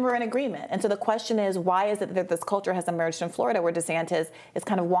 Then we're in agreement. And so the question is, why is it that this culture has emerged in Florida where DeSantis is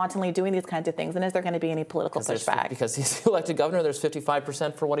kind of wantonly doing these kinds of things? And is there going to be any political pushback? Because he's elected governor, there's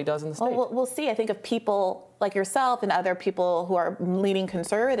 55% for what he does in the state. Well, we'll see. I think if people like yourself and other people who are leaning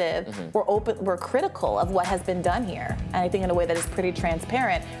conservative were critical of what has been done here, and I think in a way that is pretty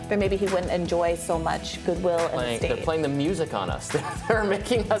transparent, then maybe he wouldn't enjoy so much goodwill in the state. They're playing the music on us. They're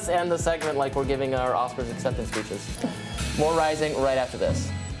making us end the segment like we're giving our Oscars acceptance speeches. More Rising right after this.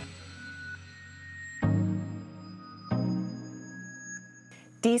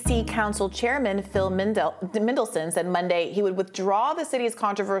 D.C. Council Chairman Phil Mendelson said Monday he would withdraw the city's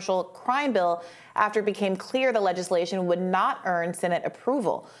controversial crime bill after it became clear the legislation would not earn Senate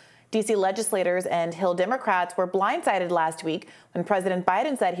approval. D.C. legislators and Hill Democrats were blindsided last week when President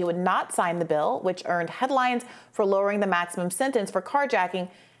Biden said he would not sign the bill, which earned headlines for lowering the maximum sentence for carjacking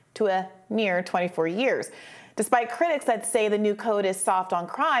to a mere 24 years. Despite critics that say the new code is soft on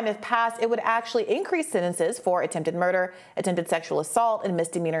crime, if passed, it would actually increase sentences for attempted murder, attempted sexual assault, and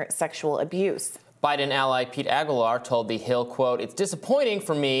misdemeanor sexual abuse. Biden ally Pete Aguilar told the Hill, quote, "It's disappointing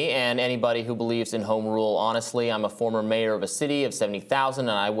for me and anybody who believes in home rule. Honestly, I'm a former mayor of a city of 70,000,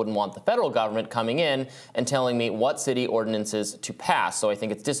 and I wouldn't want the federal government coming in and telling me what city ordinances to pass. So I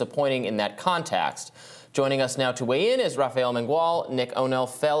think it's disappointing in that context." Joining us now to weigh in is Rafael Mengual, Nick O'Neill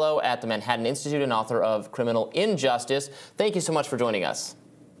Fellow at the Manhattan Institute and author of Criminal Injustice. Thank you so much for joining us.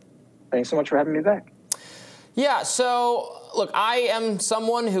 Thanks so much for having me back. Yeah, so look, I am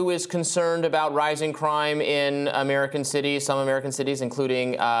someone who is concerned about rising crime in American cities, some American cities,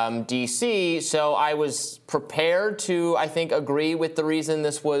 including D.C., so I was prepared to, I think, agree with the reason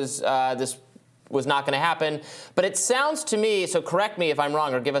this was not going to happen. But it sounds to me, so correct me if I'm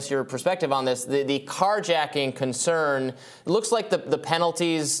wrong or give us your perspective on this, the carjacking concern, it looks like the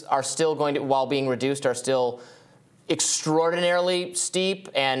penalties are still going to, while being reduced, are still extraordinarily steep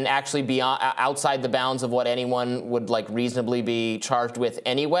and actually beyond, outside the bounds of what anyone would reasonably be charged with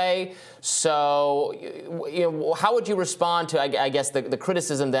anyway. So, how would you respond to, I guess, the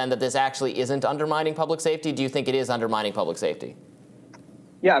criticism then that this actually isn't undermining public safety? Do you think it is undermining public safety?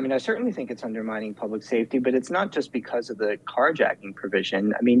 Yeah, I mean, I certainly think it's undermining public safety, but it's not just because of the carjacking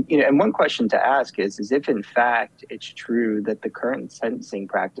provision. I mean, and one question to ask is if in fact it's true that the current sentencing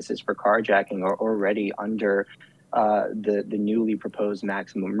practices for carjacking are already under the newly proposed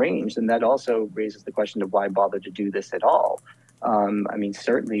maximum range, then that also raises the question of why bother to do this at all. I mean,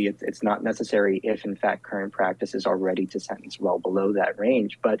 certainly it's not necessary if, in fact, current practices are ready to sentence well below that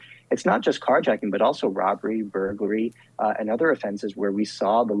range. But it's not just carjacking, but also robbery, burglary, and other offenses where we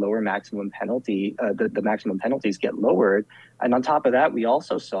saw the lower maximum penalty, the maximum penalties get lowered. And on top of that, we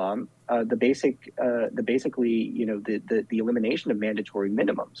also saw the elimination of mandatory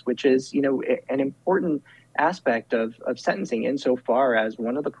minimums, which is, an important aspect of sentencing insofar as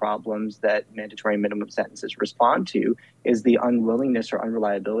one of the problems that mandatory minimum sentences respond to is the unwillingness or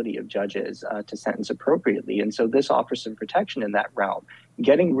unreliability of judges to sentence appropriately. And so this offers some protection in that realm.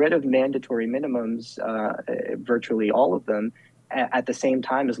 Getting rid of mandatory minimums, virtually all of them, at the same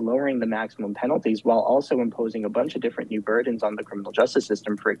time as lowering the maximum penalties while also imposing a bunch of different new burdens on the criminal justice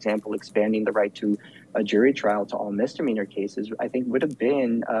system, for example, expanding the right to a jury trial to all misdemeanor cases, I think would have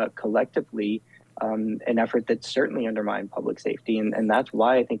been collectively an effort that certainly undermined public safety. And that's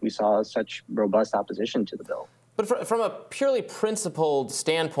why I think we saw such robust opposition to the bill. But from a purely principled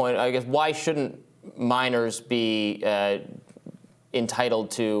standpoint, I guess, why shouldn't minors be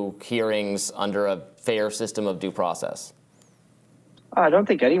entitled to hearings under a fair system of due process? I don't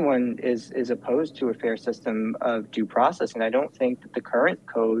think anyone is opposed to a fair system of due process, and I don't think that the current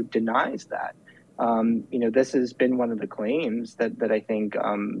code denies that. This has been one of the claims that I think,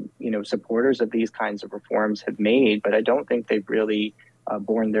 supporters of these kinds of reforms have made, but I don't think they've really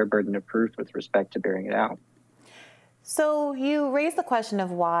borne their burden of proof with respect to bearing it out. So you raised the question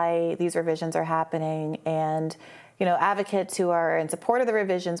of why these revisions are happening, and advocates who are in support of the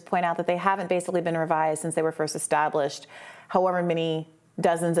revisions point out that they haven't basically been revised since they were first established, however many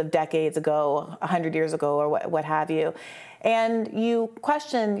dozens of decades ago, 100 years ago, or what have you. And you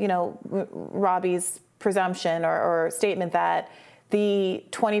question, Robbie's presumption or statement that the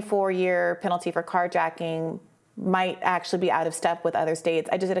 24-year penalty for carjacking might actually be out of step with other states.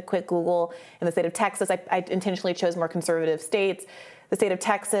 I just did a quick Google in the state of Texas. I intentionally chose more conservative states. The state of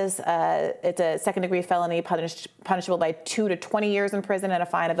Texas, it's a second-degree felony punishable by 2 to 20 years in prison and a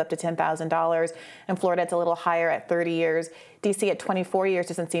fine of up to $10,000. In Florida, it's a little higher at 30 years. D.C. at 24 years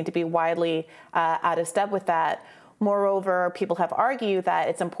doesn't seem to be widely out of step with that. Moreover, people have argued that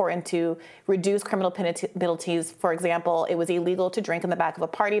it's important to reduce criminal penalties. For example, it was illegal to drink in the back of a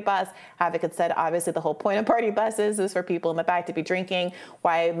party bus. Advocates said, obviously, the whole point of party buses is for people in the back to be drinking.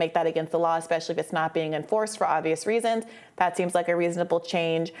 Why make that against the law, especially if it's not being enforced for obvious reasons? That seems like a reasonable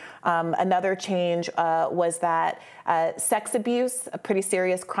change. Another change was that sex abuse, a pretty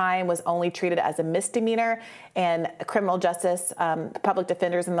serious crime, was only treated as a misdemeanor. And criminal justice, public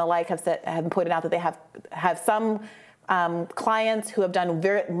defenders and the like have pointed out that they have some clients who have done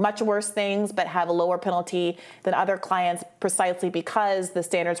very much worse things but have a lower penalty than other clients precisely because the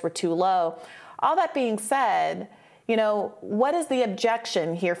standards were too low. All that being said, what is the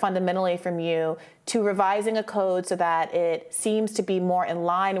objection here fundamentally from you to revising a code so that it seems to be more in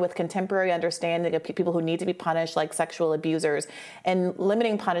line with contemporary understanding of people who need to be punished, like sexual abusers, and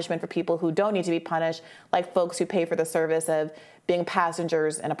limiting punishment for people who don't need to be punished, like folks who pay for the service of being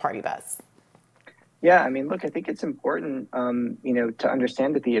passengers in a party bus? Yeah, look, I think it's important, to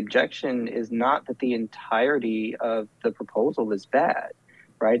understand that the objection is not that the entirety of the proposal is bad.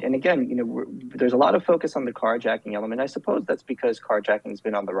 Right. And again, there's a lot of focus on the carjacking element. I suppose that's because carjacking has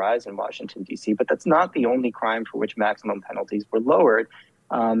been on the rise in Washington, D.C., but that's not the only crime for which maximum penalties were lowered.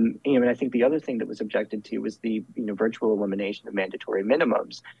 And I think the other thing that was objected to was the virtual elimination of mandatory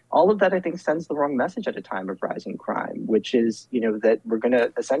minimums. All of that, I think, sends the wrong message at a time of rising crime, which is, that we're going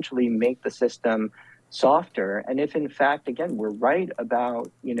to essentially make the system softer. And if, in fact, again, we're right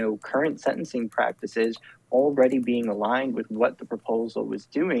about, current sentencing practices already being aligned with what the proposal was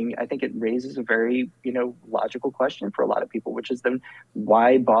doing, I think it raises a very, logical question for a lot of people, which is then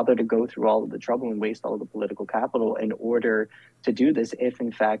why bother to go through all of the trouble and waste all of the political capital in order to do this if,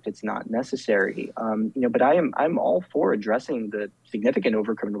 in fact, it's not necessary? But I'm all for addressing the significant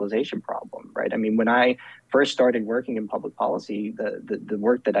overcriminalization problem, right? When I first started working in public policy, the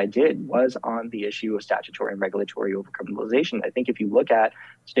work that I did was on the issue of statutory and regulatory overcriminalization. I think if you look at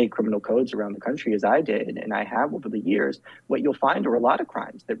state criminal codes around the country, as I did, and I have over the years, what you'll find are a lot of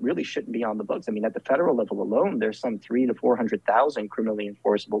crimes that really shouldn't be on the books. At the federal level alone, there's some 300,000 to 400,000 criminally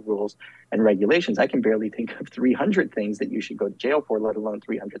enforceable rules and regulations. I can barely think of 300 things that you should go to jail for, let alone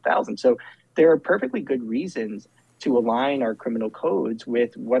 300,000. So there are perfectly good reasons to align our criminal codes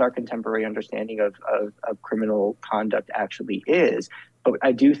with what our contemporary understanding of criminal conduct actually is. But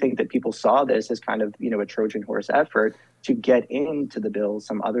I do think that people saw this as kind of, a Trojan horse effort to get into the bill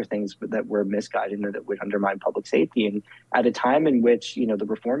some other things that were misguided and that would undermine public safety. And at a time in which, the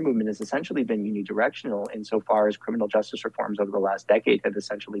reform movement has essentially been unidirectional insofar as criminal justice reforms over the last decade have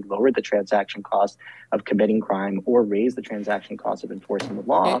essentially lowered the transaction cost of committing crime or raised the transaction cost of enforcing the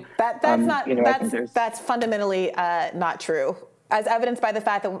law. That's fundamentally not true, as evidenced by the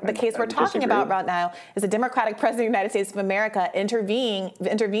fact that the case we're talking about right now is a Democratic president of the United States of America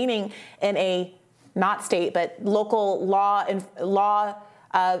intervening in a not state, but local law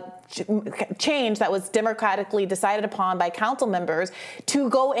change that was democratically decided upon by council members to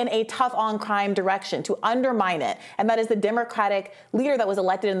go in a tough on crime direction, to undermine it. And that is the Democratic leader that was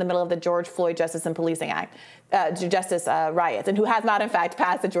elected in the middle of the George Floyd Justice and Policing Act, riots, and who has not, in fact,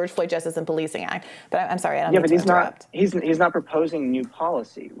 passed the George Floyd Justice and Policing Act. But I'm sorry, I don't mean to interrupt. He's not proposing new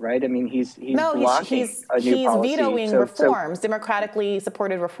policy, right? He's blocking a new he's policy. Vetoing reforms, democratically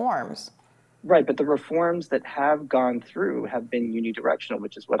supported reforms. Right, but the reforms that have gone through have been unidirectional,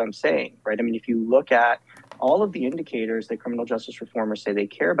 which is what I'm saying, right? If you look at all of the indicators that criminal justice reformers say they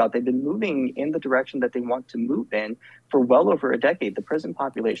care about, they've been moving in the direction that they want to move in for well over a decade. The prison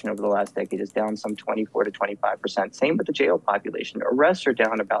population over the last decade is down some 24 to 25%. Same with the jail population. Arrests are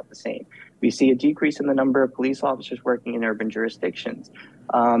down about the same. We see a decrease in the number of police officers working in urban jurisdictions.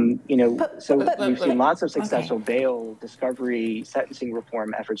 We've seen lots of successful bail, discovery, sentencing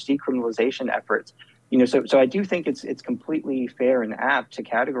reform efforts, decriminalization efforts. So I do think it's completely fair and apt to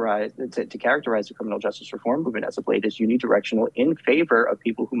characterize the criminal justice reform movement as of late as unidirectional in favor of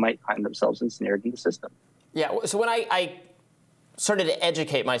people who might find themselves ensnared in the system. Yeah. So when I started to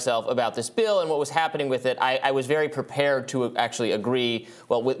educate myself about this bill and what was happening with it, I was very prepared to actually agree,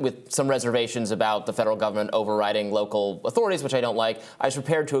 with some reservations about the federal government overriding local authorities, which I don't like. I was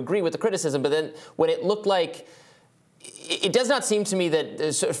prepared to agree with the criticism, but then when it looked like it does not seem to me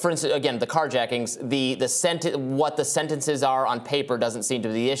that, for instance, again, the carjackings, what the sentences are on paper doesn't seem to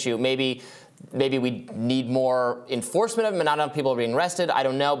be the issue. Maybe we need more enforcement of them and not enough people are being arrested. I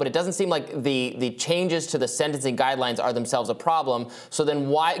don't know, but it doesn't seem like the changes to the sentencing guidelines are themselves a problem. So then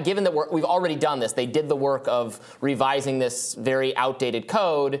why, given that we've already done this, they did the work of revising this very outdated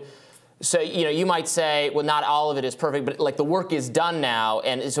code. So, you might say, well, not all of it is perfect, but like the work is done now.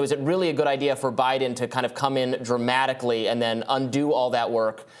 And so is it really a good idea for Biden to kind of come in dramatically and then undo all that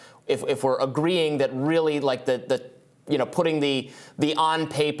work if we're agreeing that really like putting the on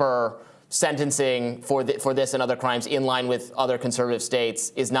paper sentencing for this and other crimes in line with other conservative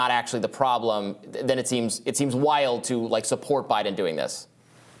states is not actually the problem, then it seems wild to like support Biden doing this.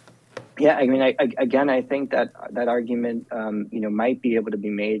 Yeah, I mean, I think that argument, might be able to be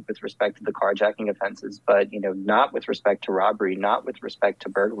made with respect to the carjacking offenses, but, not with respect to robbery, not with respect to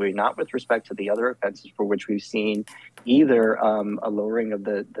burglary, not with respect to the other offenses for which we've seen either a lowering of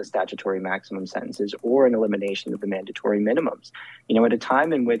the statutory maximum sentences or an elimination of the mandatory minimums. At a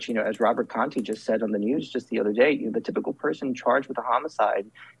time in which, as Robert Conti just said on the news just the other day, the typical person charged with a homicide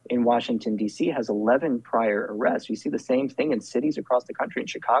in Washington, D.C. has 11 prior arrests. We see the same thing in cities across the country. In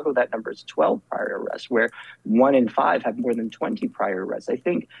Chicago, that number is 12 prior arrests, where 1 in 5 have more than 20 prior arrests. I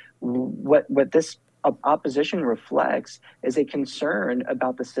think what this opposition reflects is a concern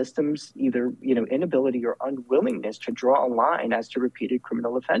about the system's either inability or unwillingness to draw a line as to repeated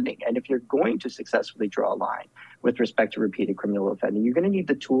criminal offending. And if you're going to successfully draw a line with respect to repeated criminal offending, you're going to need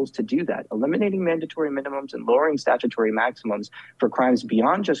the tools to do that. Eliminating mandatory minimums and lowering statutory maximums for crimes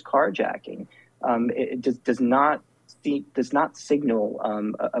beyond just carjacking, it does not signal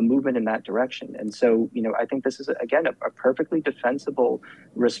a movement in that direction. And so, I think this is, again, a perfectly defensible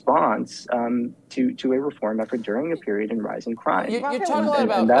response to a reform effort during a period in rising crime. You talk a lot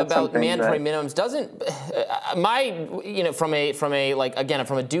about mandatory minimums. Doesn't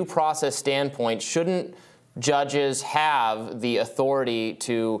from a due process standpoint, shouldn't judges have the authority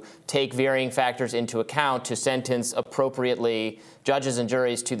to take varying factors into account to sentence appropriately judges and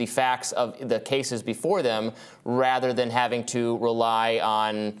juries to the facts of the cases before them, rather than having to rely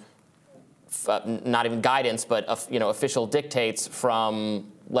on not even guidance, but official dictates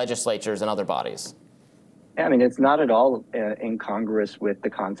from legislatures and other bodies? I mean, it's not at all incongruous with the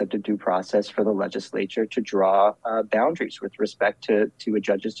concept of due process for the legislature to draw boundaries with respect to a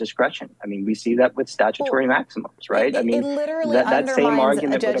judge's discretion. I mean, we see that with statutory maximums, right? It literally undermines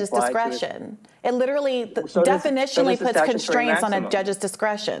a judge's discretion. It literally definitionally puts constraints on a judge's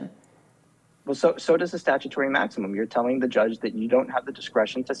discretion. Well, so does the statutory maximum. You're telling the judge that you don't have the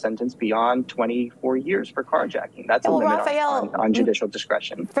discretion to sentence beyond 24 years for carjacking. That's a limit on judicial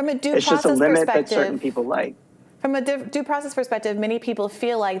discretion. From a due it's process just a limit perspective, that certain people like. From a due process perspective, many people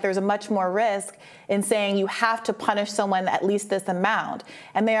feel like there's a much more risk in saying you have to punish someone at least this amount.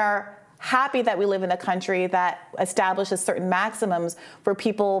 And they are happy that we live in a country that establishes certain maximums for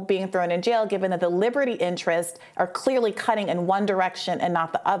people being thrown in jail, given that the liberty interests are clearly cutting in one direction and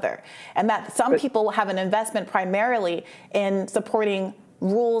not the other. And that some people have an investment primarily in supporting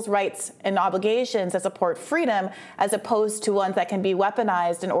rules, rights, and obligations that support freedom, as opposed to ones that can be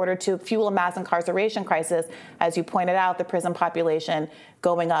weaponized in order to fuel a mass incarceration crisis, as you pointed out, the prison population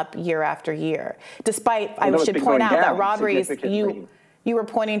going up year after year. Despite, I should point out that robberies, you were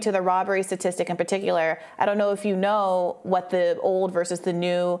pointing to the robbery statistic in particular. I don't know if you know what the old versus the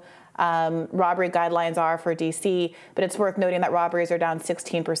new robbery guidelines are for D.C., but it's worth noting that robberies are down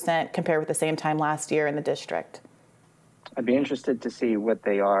 16% compared with the same time last year in the district. I'd be interested to see what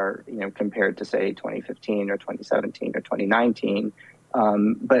they are, compared to, say, 2015 or 2017 or 2019.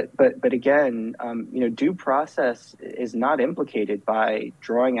 But again, due process is not implicated by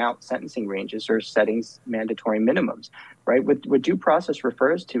drawing out sentencing ranges or setting mandatory minimums, right? What due process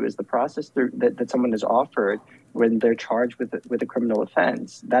refers to is the process that someone is offered when they're charged with a criminal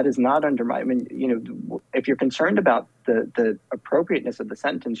offense. That is not undermined. I mean, if you're concerned about the appropriateness of the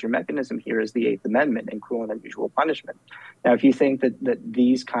sentence, your mechanism here is the Eighth Amendment and cruel and unusual punishment. Now, if you think that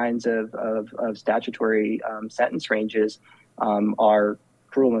these kinds of statutory sentence ranges are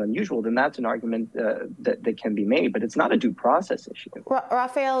cruel and unusual, then that's an argument that can be made, but it's not a due process issue.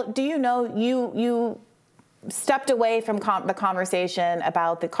 Raphael, do you know you stepped away from the conversation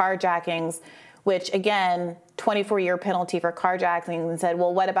about the carjackings, which again, 24-year penalty for carjacking, and said,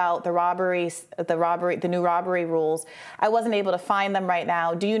 well, what about the new robbery rules? I wasn't able to find them right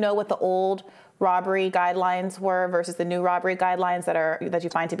now. Do you know what the old robbery guidelines were versus the new robbery guidelines that you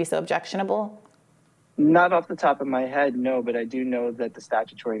find to be so objectionable? Not off the top of my head, no, but I do know that the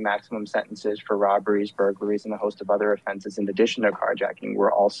statutory maximum sentences for robberies, burglaries, and a host of other offenses in addition to carjacking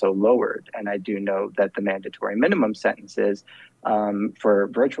were also lowered. And I do know that the mandatory minimum sentences for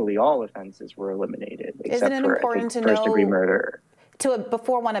virtually all offenses were eliminated, except for, I think, first-degree murder.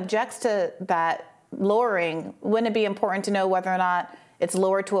 Before one objects to that lowering, wouldn't it be important to know whether or not it's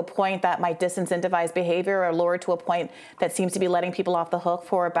lowered to a point that might disincentivize behavior or lowered to a point that seems to be letting people off the hook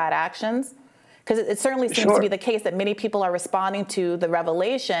for bad actions? Because it certainly seems to be the case that many people are responding to the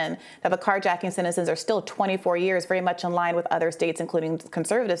revelation that the carjacking sentences are still 24 years, very much in line with other states, including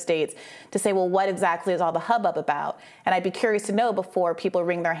conservative states, to say, well, what exactly is all the hubbub about? And I'd be curious to know, before people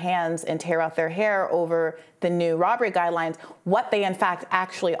wring their hands and tear out their hair over the new robbery guidelines, what they in fact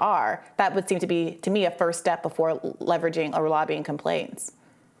actually are. That would seem to be, to me, a first step before leveraging or lobbying complaints.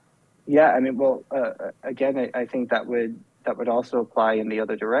 Yeah, I mean, well, again, I think that would also apply in the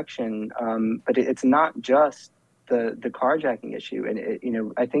other direction. But it's not just the carjacking issue.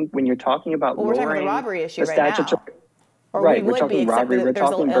 And, I think when you're talking about lowering we're talking about the robbery issue right now. Right, we're talking robbery, we're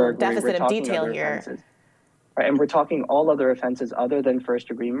talking burglary, deficit we're talking of detail other here. offenses. Right, and we're talking all other offenses other than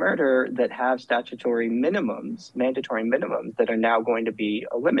first-degree murder that have statutory minimums, mandatory minimums, that are now going to be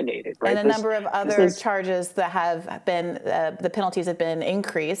eliminated. Right? And a number of other charges that have been, the penalties have been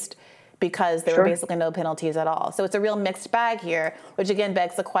increased because there were basically no penalties at all. So it's a real mixed bag here, which again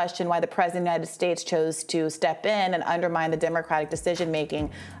begs the question why the President of the United States chose to step in and undermine the democratic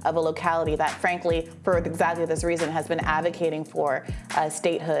decision-making of a locality that, frankly, for exactly this reason, has been advocating for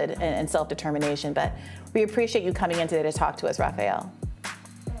statehood and self-determination. But we appreciate you coming in today to talk to us, Raphael.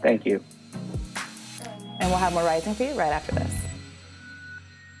 Thank you. And we'll have more Rising for you right after this.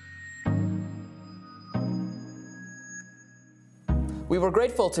 We were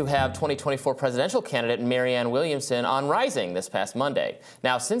grateful to have 2024 presidential candidate Marianne Williamson on Rising this past Monday.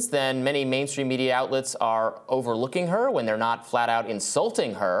 Now, since then, many mainstream media outlets are overlooking her when they're not flat out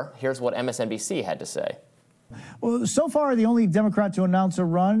insulting her. Here's what MSNBC had to say. Well, so far, the only Democrat to announce a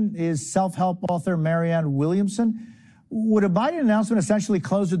run is self-help author Marianne Williamson. Would a Biden announcement essentially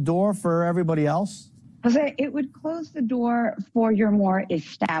close the door for everybody else? It would close the door for your more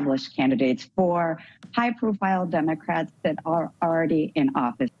established candidates, for high-profile Democrats that are already in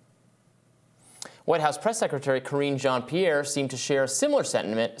office. White House Press Secretary Karine Jean-Pierre seemed to share a similar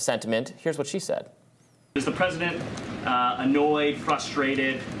sentiment. Here's what she said. Is the president annoyed,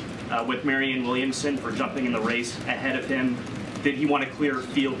 frustrated with Marianne Williamson for jumping in the race ahead of him? Did he want a clearer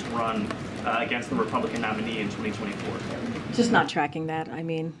field to run against the Republican nominee in 2024? Just not tracking that. I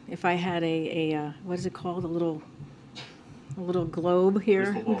mean, if I had a what is it called? A little globe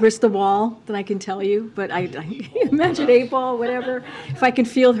here, crystal ball, then I can tell you. But I imagine 8-ball, whatever. If I can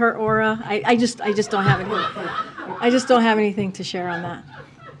feel her aura, I just don't have anything. I just don't have anything to share on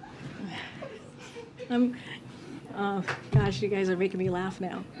that. Gosh, you guys are making me laugh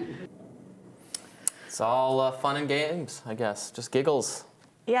now. It's all fun and games, I guess, just giggles.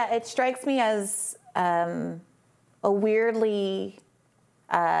 Yeah, it strikes me as a weird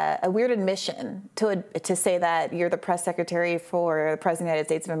admission to say that you're the press secretary for the President of the United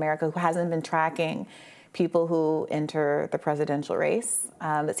States of America who hasn't been tracking people who enter the presidential race.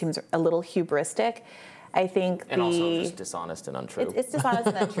 That seems a little hubristic. I think also just dishonest and untrue. It's dishonest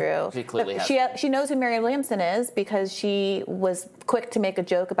and untrue. She clearly has. She knows who Marianne Williamson is because she was quick to make a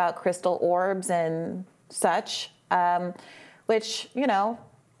joke about crystal orbs and such, which,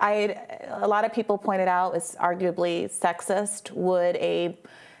 a lot of people pointed out is arguably sexist. Would a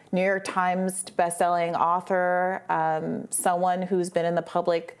New York Times bestselling author, someone who's been in the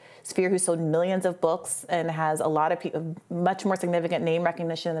public sphere, who's sold millions of books and has a lot of people, much more significant name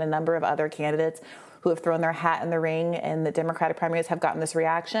recognition than a number of other candidates who have thrown their hat in the ring in the Democratic primaries, have gotten this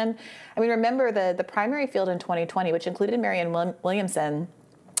reaction? I mean, remember the primary field in 2020, which included Marianne Williamson,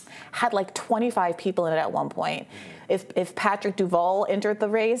 had like 25 people in it at one point. If Patrick Duvall entered the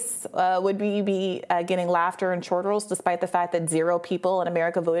race, would we be getting laughter and chortles, despite the fact that 0 people in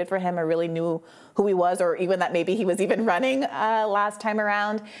America voted for him or really knew who he was, or even that maybe he was even running last time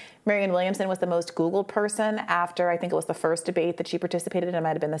around? Marianne Williamson was the most Googled person after, I think it was the first debate that she participated in, it might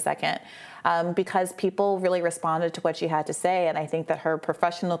have been the second, because people really responded to what she had to say. And I think that her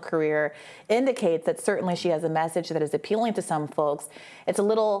professional career indicates that certainly she has a message that is appealing to some folks. It's a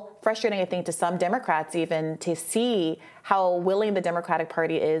little frustrating, I think, to some Democrats even to see how willing the Democratic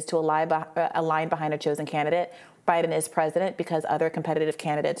Party is to align behind a chosen candidate. Biden is president because other competitive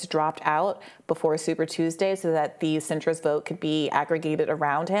candidates dropped out before Super Tuesday so that the centrist vote could be aggregated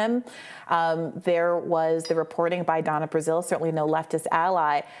around him. There was the reporting by Donna Brazile, certainly no leftist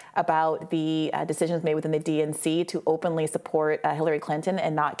ally, about the decisions made within the DNC to openly support Hillary Clinton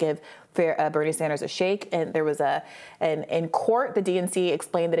and not give Bernie Sanders a shake. And there was in court, the DNC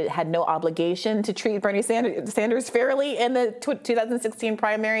explained that it had no obligation to treat Bernie Sanders fairly in the 2016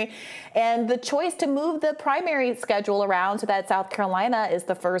 primary. And the choice to move the primary schedule around so that South Carolina is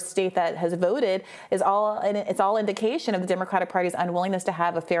the first state that has voted it's all indication of the Democratic Party's unwillingness to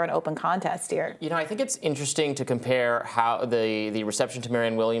have a fair and open contest here. You know, I think it's interesting to compare how the reception to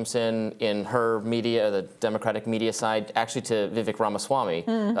Marianne Williamson in her media, the Democratic media side, actually to Vivek Ramaswamy,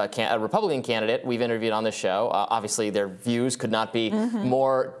 a Republican candidate we've interviewed on this show. Obviously, their views could not be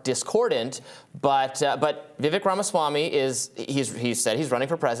more discordant, but Vivek Ramaswamy he said he's running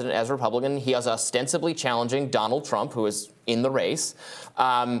for president as a Republican. He is ostensibly challenging Donald Trump, who is in the race.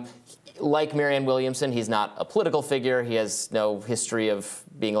 Like Marianne Williamson, he's not a political figure. He has no history of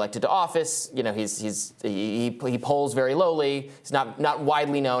being elected to office. You know, he polls very lowly. He's not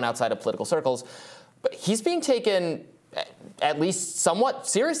widely known outside of political circles, but he's being taken at least somewhat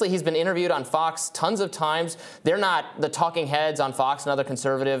seriously. He's been interviewed on Fox tons of times. They're not the talking heads on Fox and other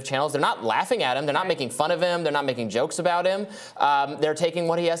conservative channels. They're not laughing at him. They're not making fun of him. They're not making jokes about him. They're taking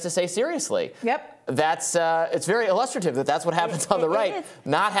what he has to say seriously. Yep. That's it's very illustrative that that's what happens on the right.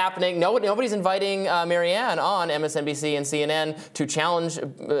 Not happening. Nobody's inviting Marianne on MSNBC and CNN to challenge,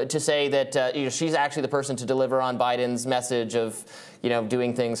 to say that she's actually the person to deliver on Biden's message of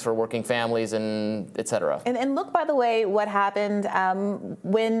doing things for working families and et cetera. And look, by the way, what happened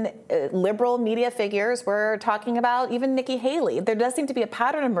when liberal media figures were talking about even Nikki Haley. There does seem to be a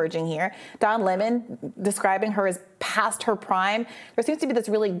pattern emerging here. Don Lemon describing her as past her prime. There seems to be this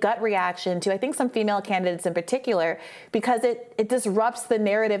really gut reaction to, I think, some female candidates in particular, because it disrupts the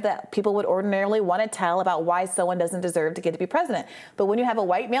narrative that people would ordinarily want to tell about why someone doesn't deserve to get to be president. But when you have a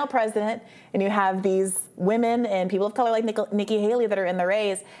white male president and you have these women and people of color like Nikki Haley that are in the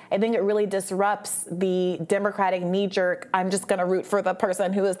race, I think it really disrupts the Democratic knee-jerk, I'm just going to root for the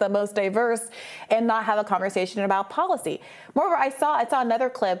person who is the most diverse and not have a conversation about policy. Moreover, I saw another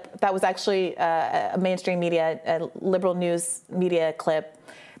clip that was actually a mainstream media, a liberal news media clip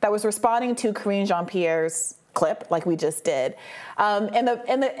that was responding to Karine Jean-Pierre's clip, like we just did, and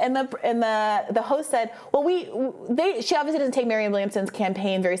the host said, "Well, she obviously doesn't take Marianne Williamson's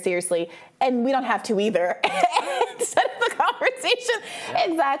campaign very seriously, and we don't have to either." Set up the conversation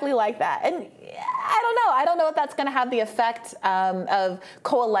exactly like that, and I don't know if that's going to have the effect of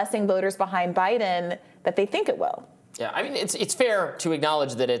coalescing voters behind Biden that they think it will. Yeah, I mean, it's fair to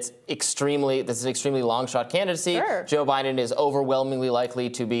acknowledge that this is an extremely long shot candidacy. Sure. Joe Biden is overwhelmingly likely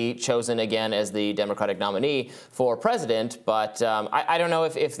to be chosen again as the Democratic nominee for president. But I don't know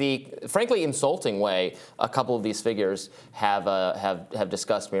if the frankly insulting way a couple of these figures have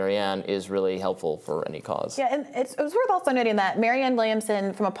discussed Marianne is really helpful for any cause. Yeah, and it was worth also noting that Marianne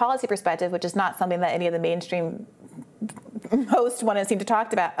Williamson, from a policy perspective, which is not something that any of the mainstream hosts want to seem to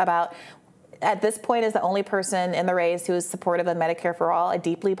talk about. At this point, is the only person in the race who is supportive of Medicare for All, a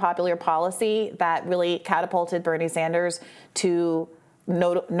deeply popular policy that really catapulted Bernie Sanders to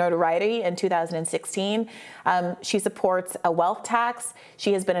notoriety in 2016. She supports a wealth tax.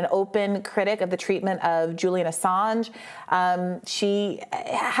 She has been an open critic of the treatment of Julian Assange. She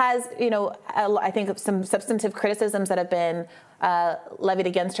has, I think some substantive criticisms that have been levied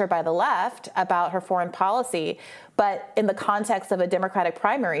against her by the left about her foreign policy. But in the context of a Democratic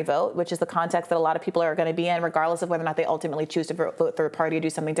primary vote, which is the context that a lot of people are going to be in, regardless of whether or not they ultimately choose to vote third party or do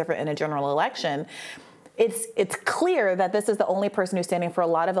something different in a general election, it's clear that this is the only person who's standing for a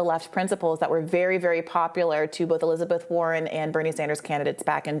lot of the left principles that were very, very popular to both Elizabeth Warren and Bernie Sanders candidates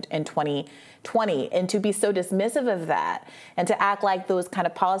back in 2020. And to be so dismissive of that and to act like those kind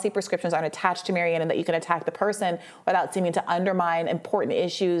of policy prescriptions aren't attached to Marianne and that you can attack the person without seeming to undermine important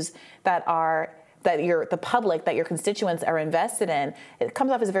issues that the public, that your constituents are invested in, it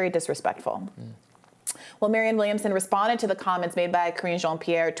comes off as very disrespectful. Well, Marianne Williamson responded to the comments made by Karine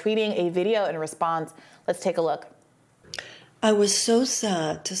Jean-Pierre, tweeting a video in response. Let's take a look. I was so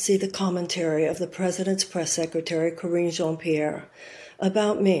sad to see the commentary of the president's press secretary, Karine Jean-Pierre,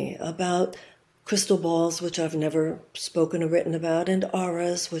 about me, about crystal balls, which I've never spoken or written about, and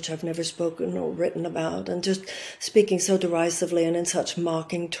auras, which I've never spoken or written about, and just speaking so derisively and in such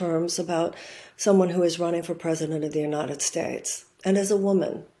mocking terms about someone who is running for president of the United States. And as a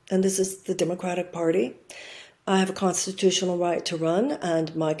woman, and this is the Democratic Party, I have a constitutional right to run,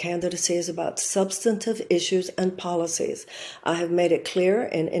 and my candidacy is about substantive issues and policies. I have made it clear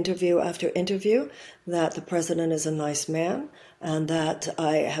in interview after interview that the president is a nice man and that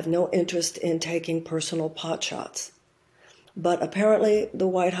I have no interest in taking personal pot shots. But apparently the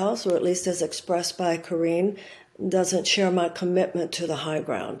White House, or at least as expressed by Karine, doesn't share my commitment to the high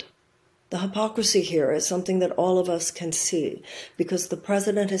ground. The hypocrisy here is something that all of us can see, because the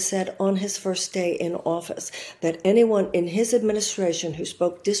president has said on his first day in office that anyone in his administration who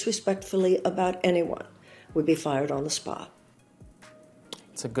spoke disrespectfully about anyone would be fired on the spot.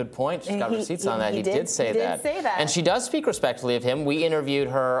 It's a good point. She's got receipts on that. He did say that. And she does speak respectfully of him. We interviewed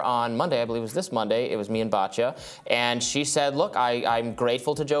her on Monday, I believe it was this Monday. It was me and Batya. And she said, look, I'm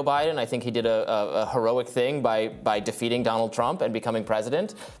grateful to Joe Biden. I think he did a heroic thing by defeating Donald Trump and becoming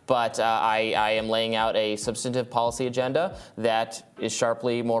president. But I am laying out a substantive policy agenda that is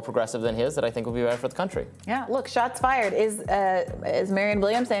sharply more progressive than his that I think will be better for the country. Yeah, look, shots fired. Is Marianne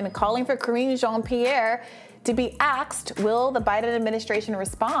Williamson calling for Karine Jean-Pierre to be axed? Will the Biden administration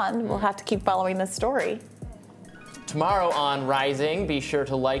respond? We'll have to keep following this story. Tomorrow on Rising, be sure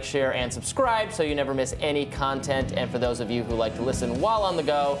to like, share, and subscribe so you never miss any content. And for those of you who like to listen while on the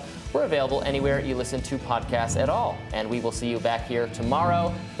go, we're available anywhere you listen to podcasts at all. And we will see you back here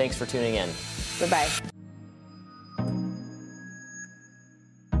tomorrow. Thanks for tuning in. Bye-bye.